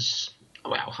rumours,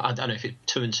 well, I don't know if it's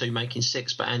 2 and 2 making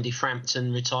 6, but Andy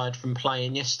Frampton, retired from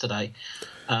playing yesterday,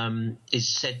 is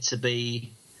said to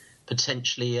be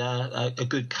potentially a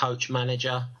good coach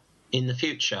manager in the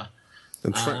future.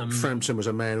 And Frampton was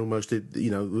a man almost,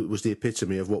 was the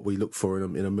epitome of what we look for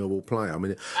in a Millwall player. I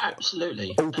mean,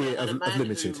 absolutely, albeit of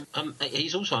limited.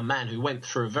 He's also a man who went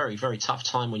through a very, very tough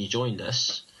time when he joined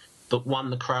us, but won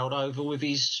the crowd over with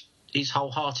his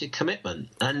wholehearted commitment.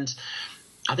 And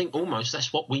I think almost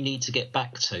that's what we need to get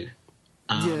back to.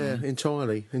 Yeah,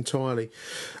 entirely.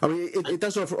 I mean, it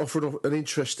does offer an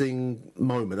interesting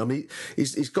moment. I mean,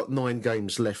 he's got 9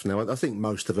 games left now. I think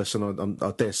most of us, and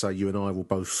I dare say you and I will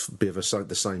both be of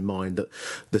the same mind, that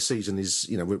the season is,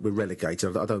 we're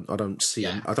relegated. I don't see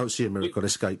a miracle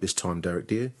escape this time, Derek.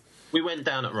 Do you? We went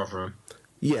down at Rotherham.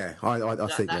 Yeah, I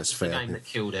think that's fair. That's the game that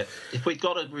killed it. If we'd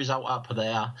got a result up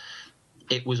there,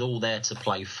 it was all there to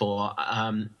play for.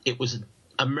 It was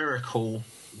a miracle.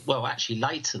 Well, actually,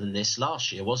 later than this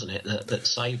last year, wasn't it, that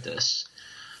saved us?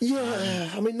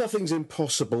 Yeah, I mean, nothing's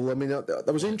impossible. I mean,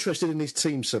 I was interested in his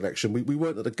team selection. We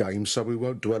weren't at the game, so we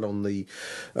won't dwell on the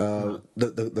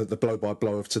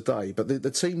blow-by-blow of today. But the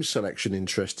team selection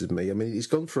interested me. I mean, he's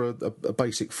gone for a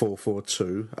basic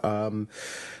 4-4-2.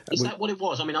 Is that what it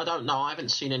was? I mean, I don't know. I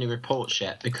haven't seen any reports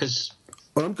yet, because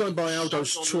Well, I'm going by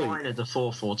Aldo's tweet. Online of the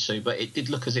 4-4-2, but it did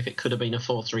look as if it could have been a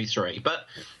 4-3-3. But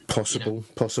possible.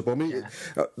 I mean,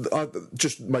 I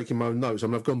just making my own notes. I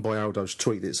mean, I've gone by Aldo's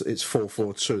tweet. It's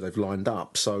 4-4-2. They've lined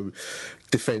up. So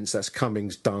defence, that's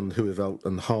Cummings, Dunn, Huivelt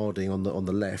and Harding on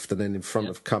the left, and then in front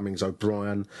of Cummings,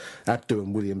 O'Brien, Abdu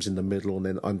and Williams in the middle, and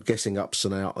then I'm guessing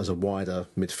Upson out as a wider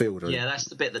midfielder. Yeah, that's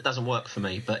the bit that doesn't work for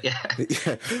me. But yeah,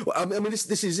 yeah. Well, I mean,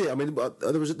 this is it. I mean,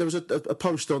 there was a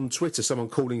post on Twitter, someone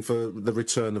calling for the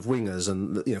return of wingers,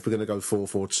 and if we're going to go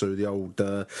 4-4-2, the old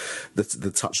the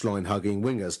touchline hugging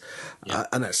wingers,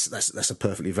 and that's a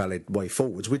perfectly valid way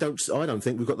forwards. I don't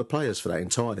think we've got the players for that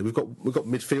entirely. We've got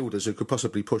midfielders who could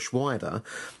possibly push wider,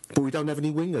 but we don't have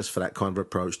any wingers for that kind of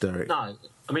approach, Derek. No,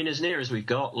 I mean, as near as we've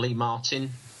got, Lee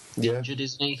Martin injured,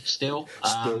 isn't he? Still.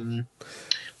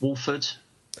 Wolford.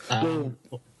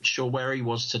 Sure where he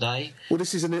was today. Well,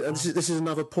 this is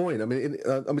another point. I mean,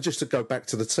 just to go back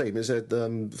to the team, it said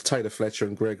Taylor, Fletcher,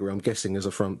 and Gregory. I'm guessing as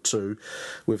a front two,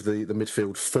 with the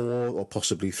midfield 4 or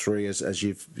possibly 3, as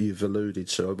you've alluded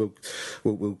to.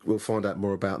 We'll find out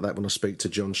more about that when I speak to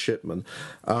John Shipman.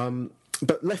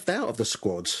 But left out of the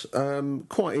squad,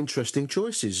 quite interesting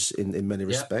choices in many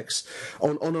respects.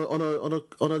 On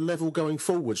a level going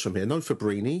forwards from here. No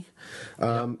Fabrini.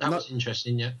 That was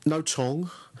interesting. Yeah. No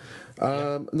Tong.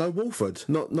 No Wolford,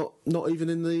 not even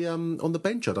in the on the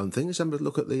bench. I don't think. Let's have a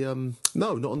look at the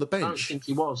no, not on the bench. I don't think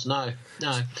he was. No.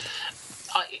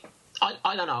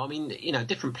 I don't know. I mean,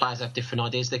 different players have different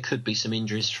ideas. There could be some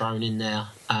injuries thrown in there.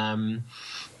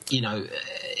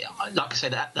 Like I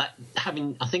said, that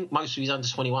having, I think most of his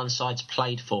under-21 sides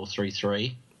played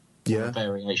 4-3-3.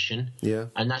 Variation. Yeah.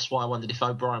 And that's why I wondered if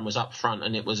O'Brien was up front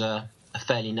and it was a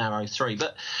fairly narrow 3,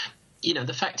 but.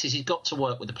 The fact is he's got to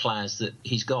work with the players that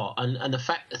he's got. And the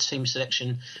fact that team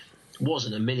selection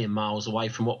wasn't a million miles away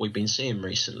from what we've been seeing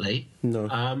recently. No.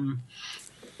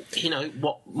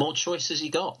 What more choice has he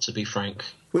got, to be frank?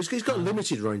 Well, he's got a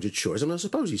limited range of choice. I mean, I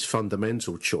suppose his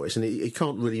fundamental choice, and he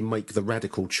can't really make the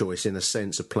radical choice in a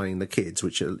sense of playing the kids,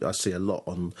 which I see a lot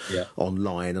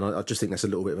online, and I just think that's a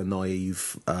little bit of a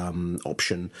naive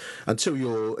option. Until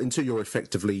you're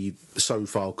effectively so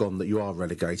far gone that you are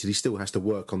relegated, he still has to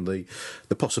work on the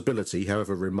possibility,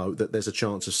 however remote, that there's a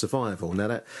chance of survival.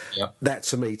 Now that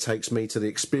to me takes me to the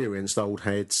experienced old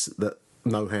heads that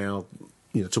know how.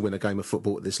 To win a game of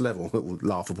football at this level,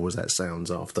 laughable as that sounds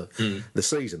after the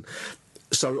season.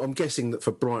 So I'm guessing that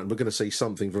for Brighton, we're going to see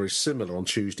something very similar on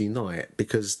Tuesday night,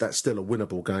 because that's still a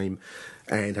winnable game,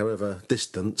 and however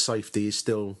distant, safety is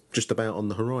still just about on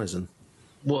the horizon.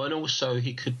 Well, and also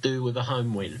he could do with a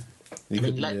home win.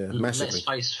 Let's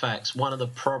face facts. One of the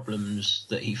problems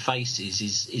that he faces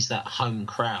is that home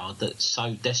crowd that's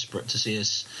so desperate to see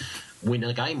us win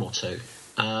a game or two.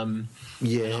 And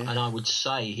I would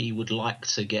say he would like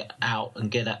to get out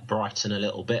and get at Brighton a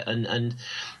little bit, and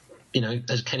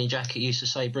as Kenny Jackett used to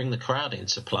say, bring the crowd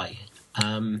into play.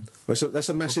 So that's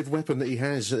a massive weapon that he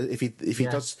has. If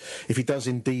he does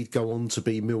indeed go on to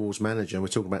be Millwall's manager, and we're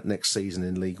talking about next season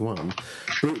in League One,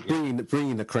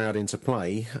 bringing the crowd into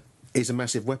play is a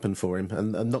massive weapon for him,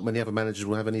 and not many other managers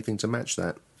will have anything to match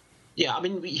that. Yeah, I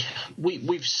mean,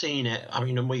 we've seen it. I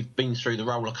mean, and we've been through the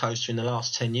roller coaster in the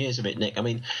last 10 years of it, Nick. I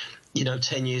mean,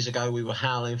 10 years ago we were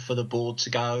howling for the board to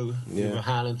go. Yeah. We were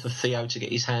howling for Theo to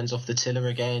get his hands off the tiller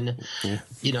again. Yeah.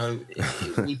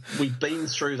 We've been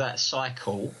through that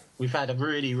cycle. We've had a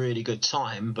really, really good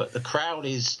time, but the crowd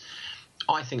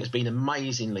I think, has been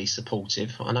amazingly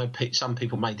supportive. I know some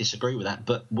people may disagree with that,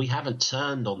 but we haven't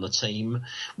turned on the team.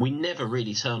 We never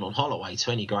really turned on Holloway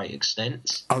to any great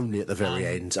extent. Only at the very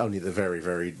end. Only at the very,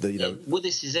 very... well,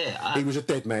 this is it. He was a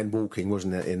dead man walking,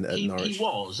 wasn't it, at Norwich? He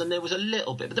was, and there was a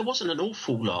little bit, but there wasn't an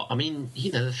awful lot. I mean,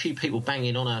 a few people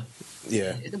banging on a...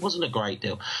 Yeah. It wasn't a great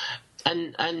deal.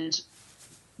 And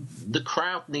the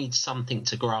crowd needs something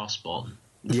to grasp on.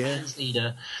 The fans need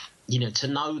to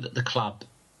know that the club...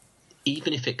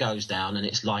 even if it goes down, and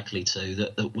it's likely to,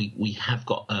 that we have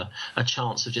got a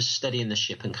chance of just steadying the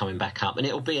ship and coming back up. And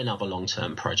it'll be another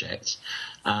long-term project.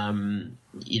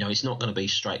 It's not going to be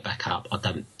straight back up. I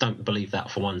don't believe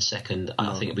that for 1 second. No.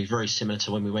 I think it'll be very similar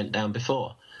to when we went down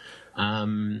before.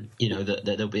 That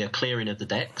there'll be a clearing of the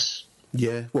decks.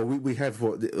 Yeah, well, we have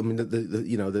we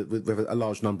have a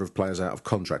large number of players out of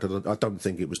contract. I don't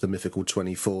think it was the mythical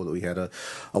 24 that we had a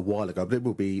while ago, but there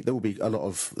will be a lot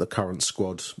of the current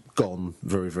squad gone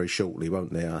very, very shortly,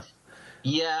 won't there?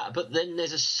 Yeah, but then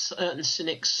there's a certain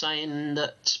cynic saying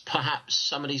that perhaps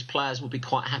some of these players will be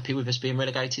quite happy with us being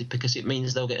relegated because it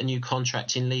means they'll get a new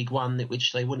contract in League One,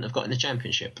 which they wouldn't have got in the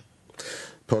Championship.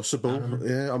 Possible,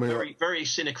 yeah. I mean, very, very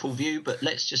cynical view, but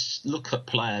let's just look at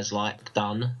players like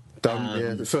Dunn,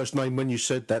 Dunn, the first name, when you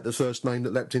said that, the first name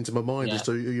that leapt into my mind as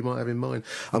to who you might have in mind.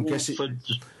 I'm guessing...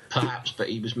 Perhaps, but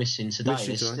he was missing today.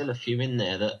 There's still a few in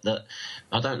there that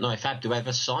I don't know if Abdou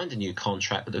ever signed a new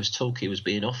contract, but there was talk he was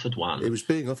being offered one. He was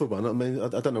being offered one. I mean, I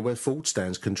don't know where Ford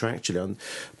stands contractually.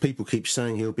 People keep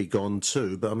saying he'll be gone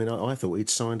too, but I mean, I thought he'd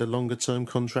signed a longer-term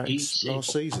contract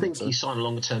last season. I think he signed a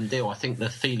longer-term deal. I think the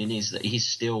feeling is that he's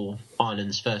still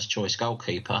Ireland's first-choice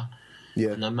goalkeeper. Yeah.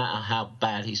 And no matter how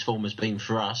bad his form has been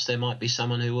for us, there might be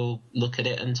someone who will look at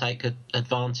it and take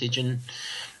advantage and,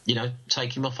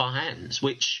 take him off our hands,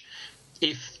 which,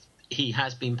 if he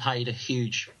has been paid a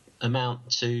huge amount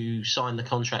to sign the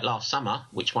contract last summer,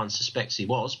 which one suspects he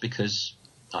was, because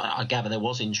I gather there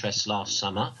was interest last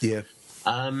summer. Yeah.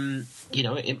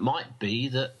 It might be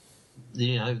that,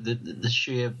 the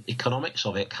sheer economics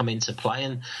of it come into play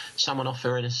and someone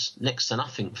offering us next to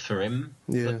nothing for him,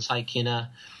 but taking a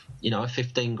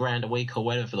 15 grand a week or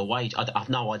whatever the wage. I've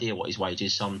no idea what his wage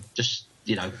is, so I'm just,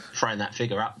 throwing that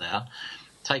figure up there.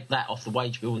 Take that off the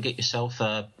wage bill and get yourself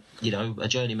a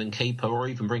journeyman keeper, or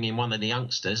even bring in one of the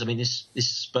youngsters. I mean, this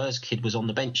Spurs kid was on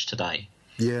the bench today.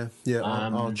 Yeah,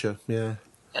 Archer, yeah.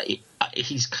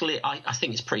 He's clear. I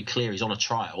think it's pretty clear he's on a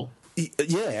trial.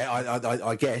 Yeah,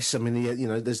 I guess. I mean,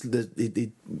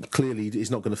 it clearly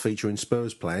is not going to feature in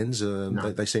Spurs' plans.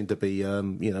 No. They seem to be,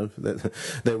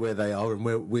 they're where they are and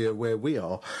where we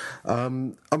are. I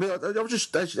mean, I'm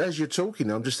just as you're talking,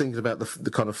 I'm just thinking about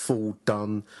the kind of full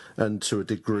Dunn and to a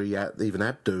degree even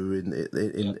Abdou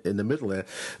in the middle there.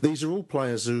 These are all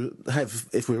players who have,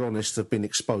 if we're honest, have been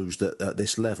exposed at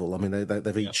this level. I mean,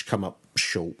 they've each come up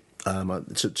short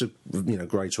to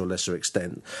greater or lesser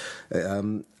extent.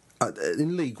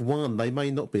 In League One, they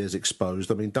may not be as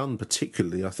exposed. I mean, Dunn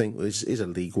particularly, I think, is a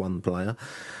League One player.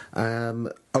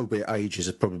 Albeit ages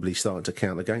are probably starting to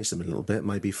count against them a little bit.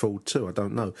 Maybe Ford too, I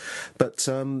don't know. But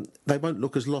they won't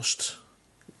look as lost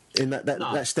in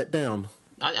that step down.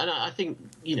 I think,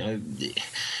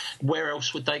 where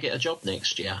else would they get a job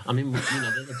next year? I mean,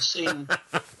 they'd have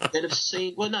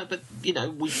seen. Well, no, but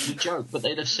we joke, but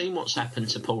they'd have seen what's happened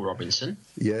to Paul Robinson.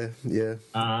 Yeah.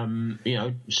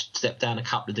 Stepped down a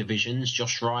couple of divisions.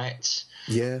 Josh Wright.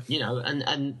 Yeah.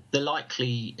 And the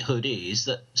likelihood is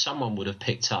that someone would have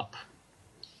picked up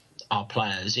our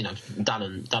players, Dunn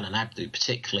and Abdou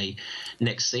particularly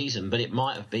next season, but it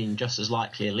might have been just as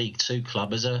likely a League Two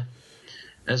club as a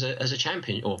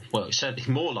champion, or it's certainly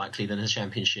more likely than a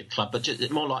Championship club, but just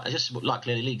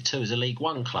likely a League Two as a League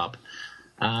One club.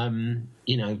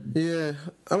 Yeah,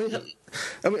 I mean,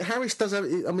 Harris does have.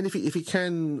 I mean, if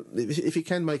he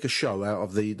can make a show out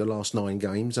of the last 9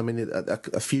 games, I mean,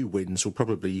 a few wins will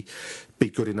probably be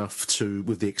good enough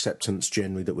with the acceptance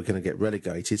generally that we're going to get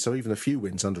relegated. So even a few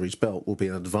wins under his belt will be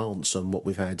an advance on what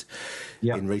we've had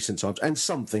in recent times, and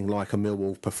something like a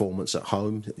Millwall performance at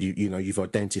home. You've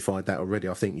identified that already.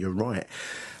 I think you're right.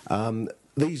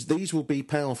 These will be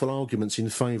powerful arguments in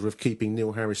favour of keeping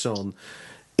Neil Harris on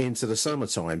into the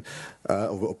summertime,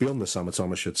 or beyond the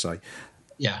summertime, I should say.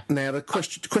 Yeah. Now the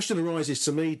question arises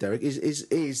to me, Derek: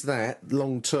 is that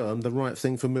long term the right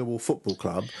thing for Millwall Football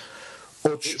Club,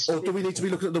 or do we need to be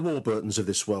looking at the Warburtons of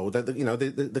this world?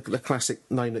 The classic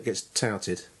name that gets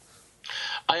touted.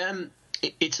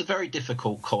 It's a very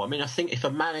difficult call. I mean, I think if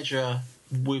a manager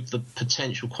with the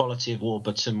potential quality of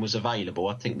Warburton was available,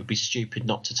 I think it would be stupid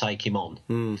not to take him on.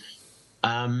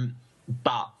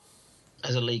 But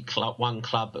as a League One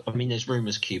club, I mean, there's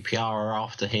rumours QPR are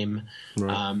after him.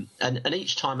 Right. And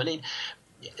each time, I mean,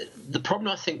 the problem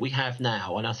I think we have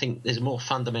now, and I think there's a more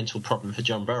fundamental problem for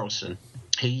John Berylson,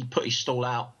 he put his stall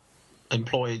out,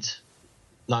 employed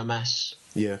Lomas.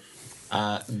 Yeah.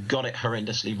 Got it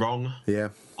horrendously wrong. Yeah.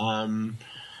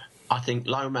 I think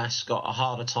Lomas got a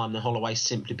harder time than Holloway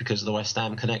simply because of the West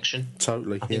Ham connection.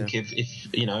 Totally. I think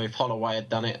if Holloway had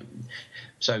done it,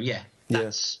 so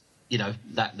that's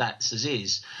that's as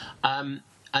is.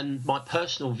 And my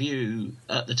personal view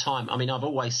at the time, I mean, I've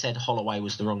always said Holloway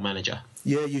was the wrong manager.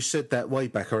 Yeah, you said that way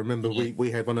back. I remember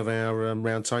we had one of our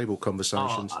round table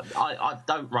conversations. I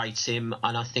don't rate him,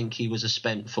 and I think he was a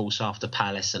spent force after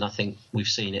Palace, and I think we've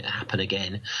seen it happen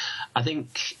again. I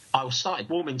think I started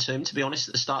warming to him, to be honest,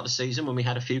 at the start of the season when we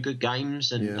had a few good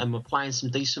games and were playing some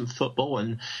decent football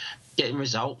and getting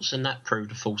results, and that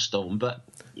proved a full storm. But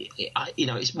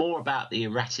it's more about the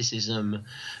erraticism,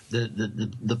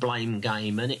 the blame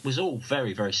game, and it was all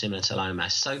very, very similar to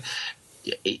Lomas. So,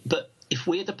 but if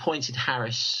we had appointed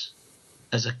Harris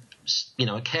as a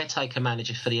caretaker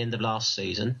manager for the end of last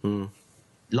season,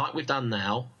 like we've done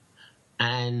now,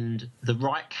 and the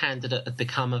right candidate had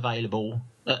become available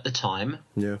at the time,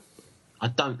 I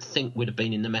don't think we'd have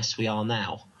been in the mess we are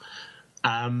now.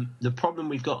 The problem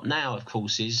we've got now, of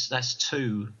course, is that's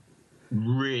two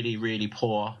really, really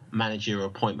poor managerial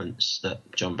appointments that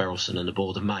John Berylson and the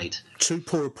board have made. Two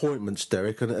poor appointments,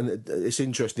 Derek, and it's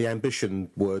interesting, the ambition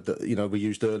word that we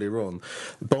used earlier on.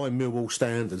 By Millwall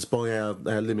standards, by our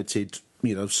limited,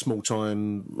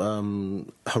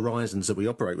 small-time horizons that we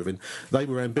operate within, they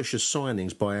were ambitious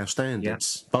signings by our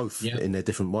standards, both in their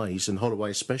different ways, and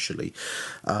Holloway especially.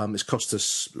 It's cost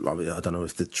us, I don't know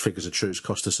if the figures are true, it's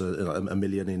cost us $1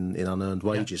 million in unearned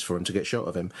wages for him to get shot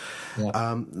of him.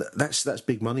 That's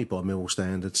big money by Millwall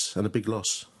standards, and a big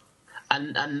loss.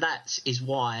 And that is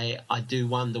why I do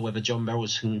wonder whether John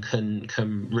Berylson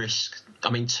can risk. I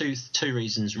mean, two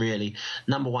reasons really.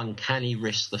 Number one, can he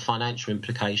risk the financial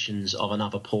implications of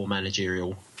another poor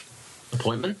managerial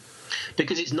appointment?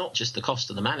 Because it's not just the cost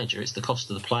of the manager; it's the cost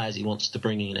of the players he wants to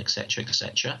bring in, etc.,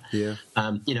 etc. Yeah.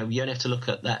 You only have to look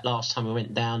at that last time we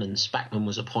went down and Spackman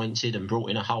was appointed and brought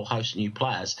in a whole host of new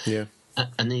players. Yeah.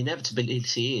 And the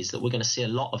inevitability is that we're going to see a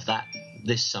lot of that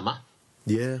this summer.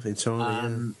 Yeah,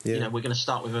 entirely. We're going to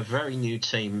start with a very new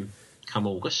team come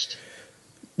August.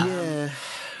 And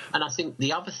I think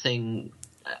the other thing,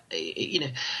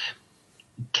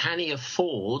 can he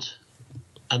afford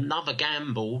another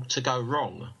gamble to go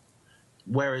wrong?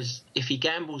 Whereas if he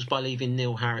gambles by leaving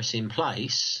Neil Harris in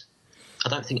place, I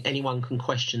don't think anyone can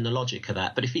question the logic of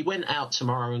that. But if he went out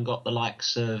tomorrow and got the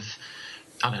likes of,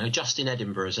 I don't know, Justin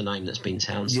Edinburgh is a name that's been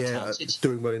touted. It's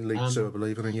doing well in League Two, I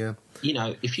believe,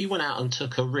 if you went out and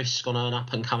took a risk on an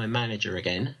up-and-coming manager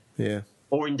again,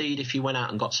 or indeed if you went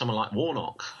out and got someone like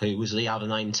Warnock, who was the other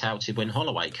name touted when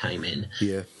Holloway came in,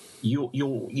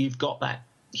 you've got that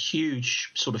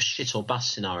huge sort of shit or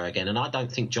bust scenario again, and I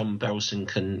don't think John Berylson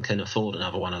can afford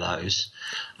another one of those.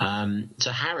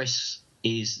 So Harris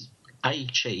is A,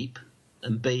 cheap,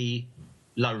 and B,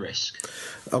 low risk.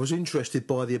 I was interested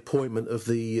by the appointment of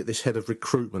this head of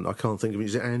recruitment. I can't think of it.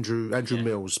 Is it Andrew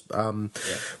Mills?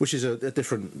 Which is a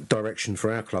different direction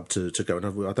for our club to go.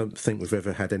 And I don't think we've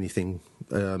ever had anything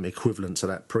equivalent to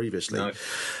that previously. No.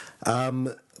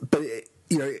 But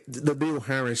the Neil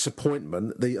Harris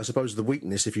appointment, I suppose the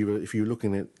weakness, if you were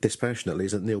looking at it dispassionately,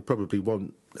 is that Neil probably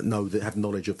won't have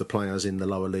knowledge of the players in the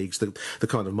lower leagues, the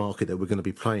kind of market that we're going to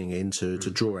be playing in to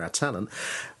draw our talent,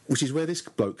 which is where this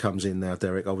bloke comes in now,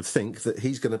 Derek. I would think that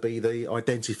he's going to be the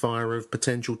identifier of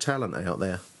potential talent out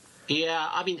there. Yeah,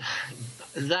 I mean,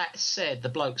 that said, the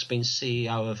bloke's been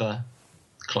CEO of a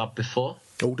club before.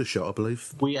 Aldershot, I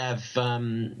believe. We have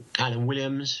Alan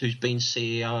Williams, who's been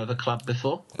CEO of a club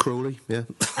before. Crawley, yeah.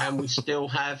 And we still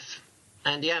have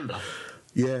Andy Ambler.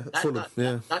 Yeah, Fulham,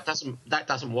 That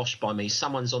doesn't wash by me.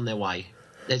 Someone's on their way.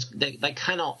 They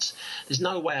cannot. There's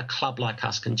no way a club like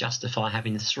us can justify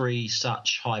having three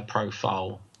such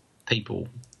high-profile people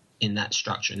in that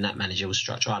structure, in that managerial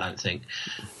structure. I don't think.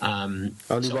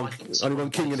 Only one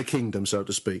king in the kingdom, so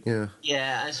to speak. Yeah.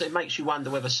 Yeah, and so it makes you wonder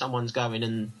whether someone's going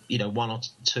and one or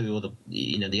two or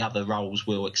the other roles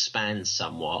will expand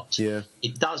somewhat. Yeah.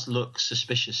 It does look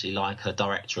suspiciously like a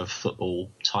director of football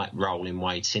type role in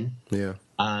waiting. Yeah.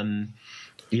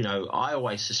 I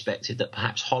always suspected that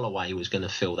perhaps Holloway was going to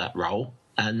fill that role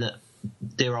and that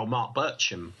dear old Mark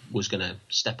Bircham was going to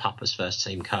step up as first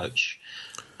team coach.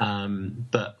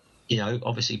 But,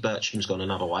 obviously Bircham's gone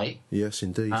another way. Yes,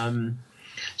 indeed.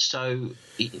 So,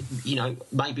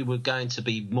 maybe we're going to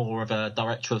be more of a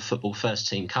director of football first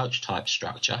team coach type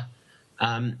structure.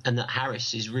 And that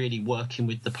Harris is really working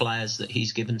with the players that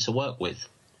he's given to work with.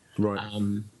 Right.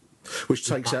 Which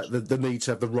takes out the need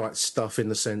to have the right stuff in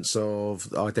the sense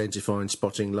of identifying,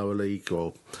 spotting lower league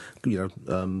or,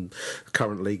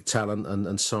 current league talent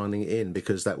and signing it in,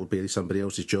 because that would be somebody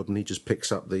else's job, and he just picks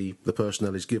up the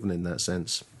personnel he's given in that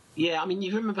sense. Yeah, I mean,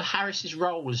 you remember Harris's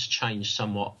role has changed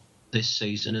somewhat this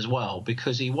season as well,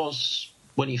 because he was,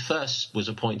 when he first was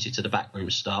appointed to the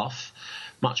backroom staff,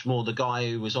 much more the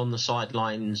guy who was on the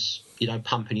sidelines,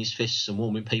 pumping his fists and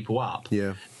warming people up.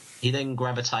 Yeah. He then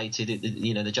gravitated.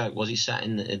 The joke was he sat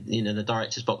in the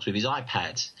director's box with his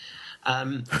iPad.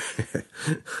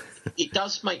 It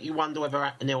does make you wonder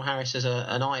whether Neil Harris has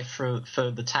an eye for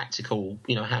the tactical,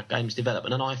 how games develop,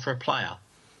 and an eye for a player.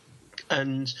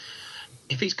 And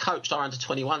if he's coached our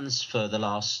under-21s for the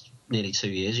last nearly 2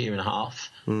 years, year and a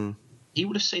half, he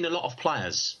would have seen a lot of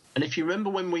players. And if you remember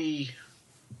when we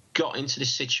got into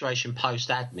this situation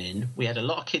post-admin, we had a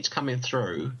lot of kids coming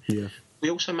through. Yeah. We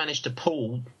also managed to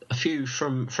pull a few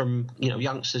from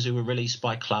youngsters who were released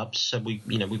by clubs. So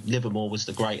Livermore was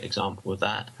the great example of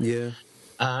that. Yeah.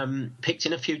 Picked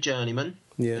in a few journeymen.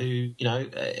 Yeah. Who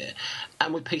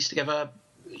and we pieced together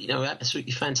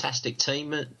absolutely fantastic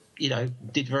team.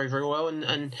 did very, very well,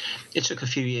 and it took a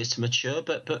few years to mature,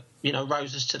 but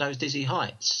rose us to those dizzy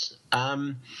heights.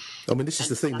 This is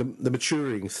the thing. The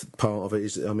maturing part of it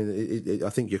is. I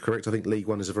think you're correct. I think League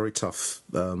One is a very tough.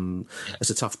 It's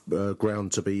a tough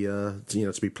ground to be.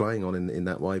 To be playing on in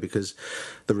that way, because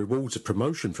the rewards of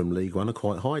promotion from League One are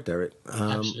quite high, Derek.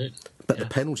 Absolutely. But the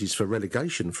penalties for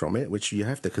relegation from it, which you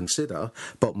have to consider,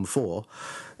 bottom four,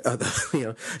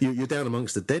 you're down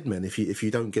amongst the dead men if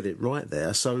you don't get it right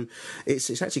there. So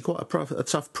it's actually quite a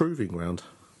tough proving ground.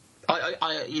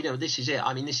 This is it.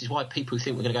 This is why people who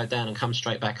think we're going to go down and come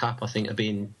straight back up, I think, are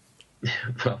being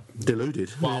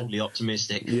deluded, wildly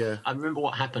optimistic. Yeah. I remember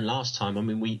what happened last time.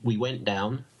 We went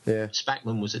down. Yeah.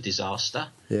 Spackman was a disaster.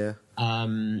 Yeah.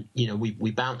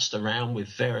 We bounced around with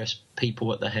various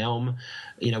people at the helm.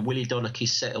 Willie Donachie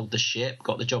settled the ship,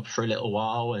 got the job for a little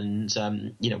while, and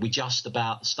we just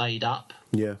about stayed up.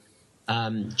 Yeah.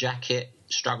 Jackett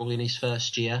struggled in his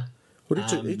first year. Well,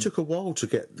 it took a while to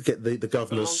get the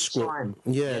governor's squad,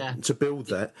 to build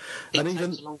that, and it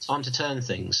takes a long time to turn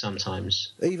things.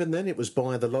 Sometimes, even then, it was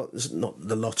by not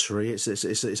the lottery. It's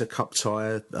a cup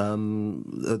tie.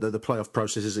 The playoff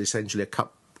process is essentially a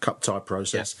cup tie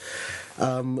process,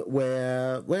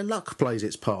 where luck plays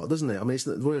its part, doesn't it?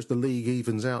 Whereas the league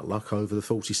evens out luck over the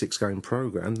 46 game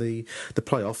programme, the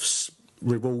playoffs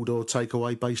reward or take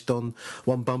away based on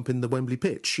one bump in the Wembley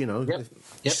pitch, Yep.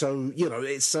 So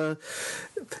it's and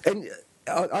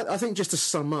I think, just to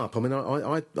sum up,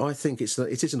 I think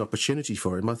it is an opportunity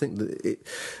for him. I think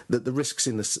that the risks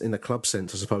in the club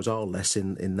sense, I suppose, are less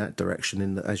in that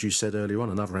direction. As you said earlier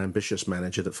on, another ambitious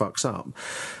manager that fucks up.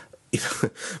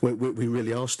 we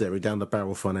really are staring down the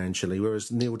barrel financially,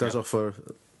 whereas Neil does offer,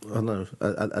 I don't know,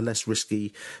 a less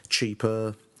risky,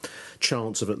 cheaper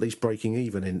chance of at least breaking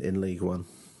even in League One.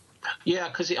 Yeah,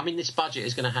 because this budget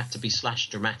is going to have to be slashed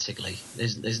dramatically.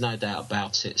 There's no doubt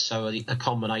about it. So a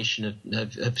combination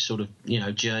of sort of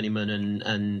journeymen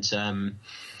and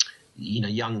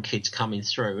young kids coming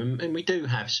through, and we do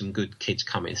have some good kids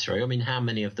coming through. How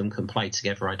many of them can play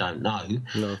together, I don't know.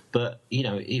 No. But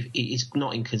it's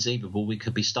not inconceivable we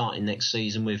could be starting next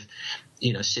season with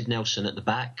Sid Nelson at the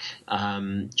back,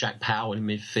 Jack Powell in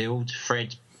midfield,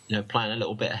 Fred playing a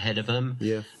little bit ahead of them.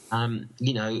 Yeah.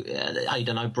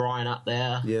 Aidan O'Brien up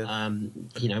there. Yeah.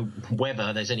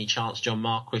 Whether there's any chance John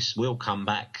Marquis will come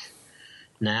back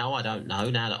now, I don't know.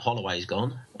 Now that Holloway's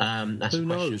gone, that's Who a question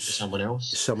knows? for someone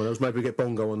else. Someone else. Maybe we get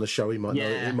Bongo on the show. He might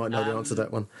know. He might know the answer to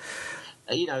that one.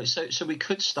 So we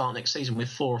could start next season with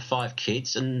 4 or 5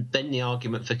 kids, and then the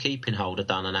argument for keeping Holder,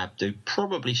 Dunn and Abdu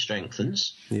probably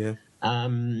strengthens. Yeah.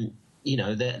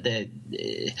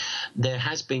 There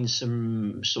has been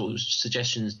some sort of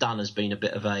suggestions. Dunn has been a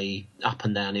bit of a up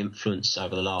and down influence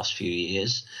over the last few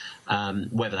years.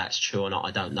 Whether that's true or not,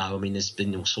 I don't know. There's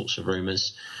been all sorts of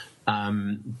rumours.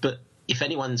 But if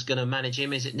anyone's going to manage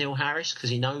him, is it Neil Harris,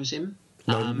 because he knows him?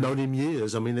 Known him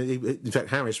years. In fact,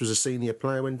 Harris was a senior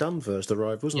player when Dunn first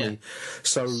arrived, wasn't he?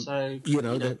 So who's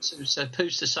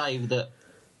to say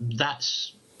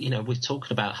that's we're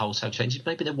talking about wholesale changes.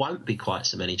 Maybe there won't be quite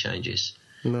so many changes.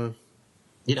 No.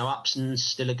 Upson's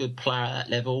still a good player at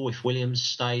that level. If Williams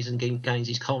stays and gains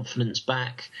his confidence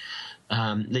back,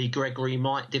 Lee Gregory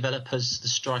might develop as the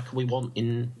striker we want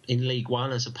in League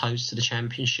One as opposed to the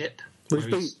Championship.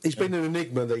 Well, he's been an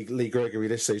enigma, Lee Gregory,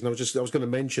 this season. I was going to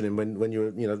mention him when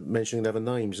you were mentioning other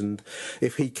names, and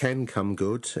if he can come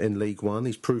good in League One,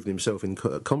 he's proven himself in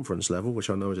conference level, which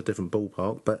I know is a different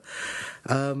ballpark. But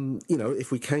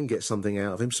if we can get something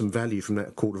out of him, some value from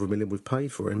that $250,000 we've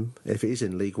paid for him, if it is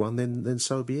in League One, then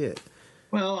so be it.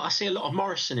 Well, I see a lot of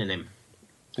Morrison in him.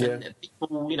 Yeah. And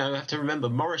people, have to remember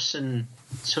Morrison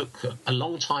took a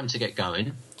long time to get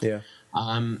going. Yeah.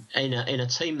 In a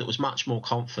team that was much more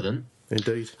confident.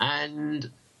 Indeed.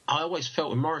 And I always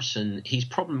felt with Morrison, his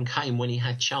problem came when he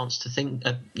had chance to think,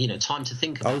 time to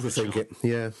think about overthink it.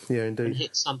 Yeah, indeed. And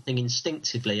hit something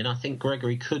instinctively. And I think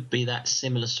Gregory could be that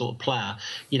similar sort of player.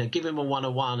 Give him a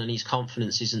 1-on-1 and his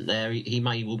confidence isn't there. He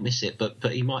may well miss it, but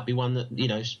he might be one that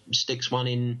sticks one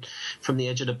in from the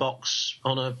edge of the box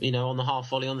on on the half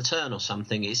volley on the turn or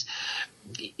something.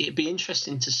 It'd be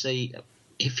interesting to see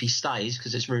if he stays,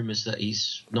 because there's rumours that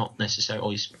he's not necessarily,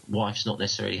 or his wife's not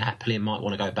necessarily happily and might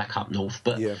want to go back up north.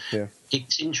 But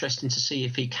it's interesting to see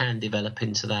if he can develop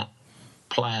into that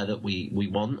player that we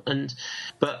want. I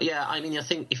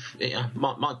think if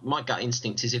my gut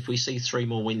instinct is if we see 3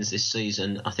 more wins this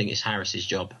season, I think it's Harris's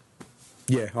job.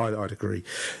 Yeah, I'd agree.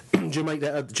 Do you make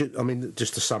that?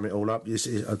 Just to sum it all up,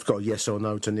 I've got a yes or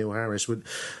no to Neil Harris. Would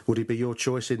he be your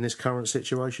choice in this current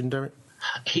situation, Derek?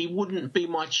 He wouldn't be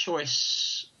my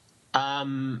choice at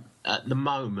the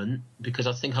moment, because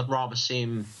I think I'd rather see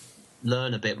him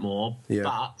learn a bit more. Yeah.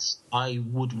 But I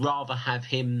would rather have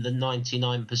him than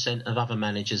 99% of other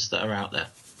managers that are out there.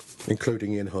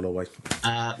 Including Ian Holloway.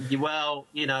 Well,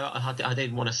 I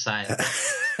didn't want to say it.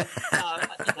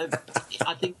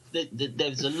 I think that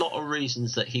there's a lot of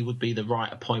reasons that he would be the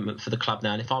right appointment for the club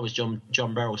now. And if I was John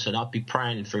Berylson, I'd be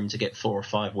praying for him to get 4 or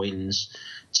 5 wins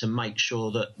to make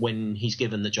sure that when he's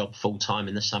given the job full time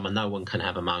in the summer, no one can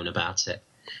have a moan about it.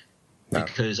 No.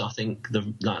 Because I think,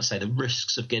 the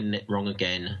risks of getting it wrong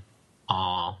again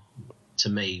are, to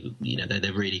me,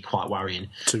 they're really quite worrying.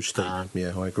 Too steep.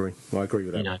 Yeah, I agree. I agree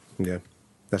with that. Yeah,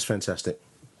 that's fantastic.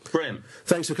 Brilliant.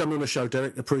 Thanks for coming on the show,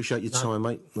 Derek. Appreciate your time,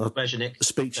 mate. Pleasure, Nick.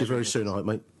 Speak to you very soon, I hope,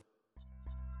 mate.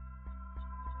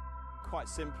 Quite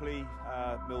simply,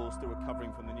 Millwall still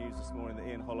recovering from the news this morning that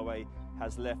Ian Holloway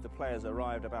has left. The players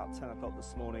arrived about 10 o'clock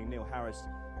this morning. Neil Harris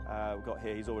got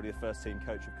here. He's already the first team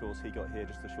coach, of course. He got here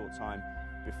just a short time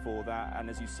before that. And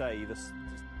as you say,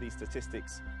 these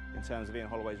statistics in terms of Ian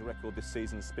Holloway's record this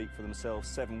season speak for themselves.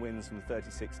 7 wins from the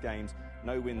 36 games.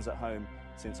 No wins at home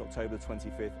since October the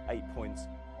 25th. 8 points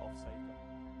off safety.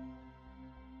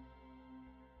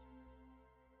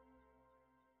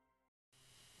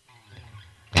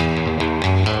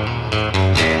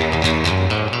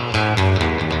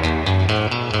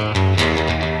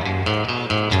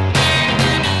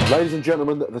 Ladies and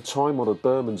gentlemen, the time-honoured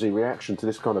Bermondsey reaction to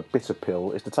this kind of bitter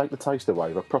pill is to take the taste away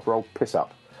with a proper old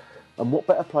piss-up. And what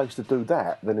better place to do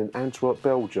that than in Antwerp,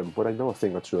 Belgium, where they know a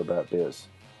thing or two about beers.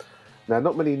 Now,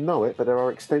 not many know it, but there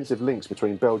are extensive links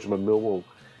between Belgium and Millwall.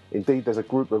 Indeed, there's a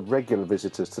group of regular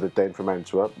visitors to the Den from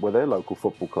Antwerp, where their local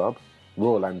football club,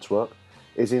 Royal Antwerp,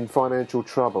 is in financial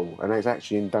trouble and is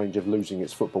actually in danger of losing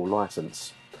its football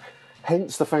licence.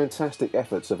 Hence the fantastic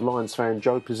efforts of Lions fan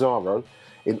Joe Pizarro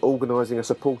in organising a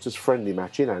supporters-friendly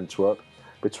match in Antwerp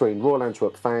between Royal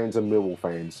Antwerp fans and Millwall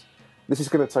fans. This is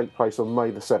going to take place on May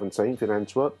the 17th in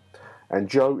Antwerp, and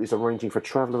Joe is arranging for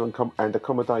travel and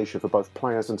accommodation for both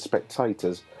players and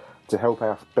spectators to help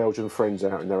our Belgian friends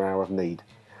out in their hour of need.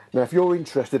 Now, if you're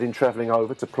interested in travelling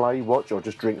over to play, watch or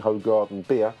just drink Hoegaarden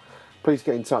beer, please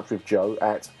get in touch with Joe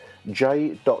at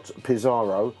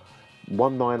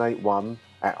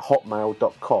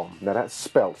j.pizarro1981@hotmail.com. Now, that's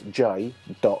spelt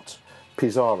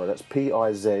j.pizarro, that's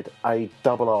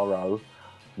Pizarro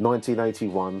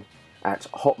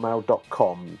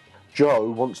 1981@hotmail.com.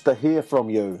 Joe wants to hear from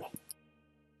you.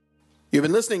 You've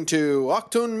been listening to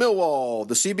Achtung Millwall,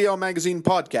 the CBL Magazine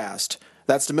podcast.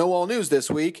 That's the Millwall news this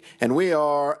week, and we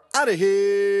are out of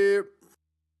here.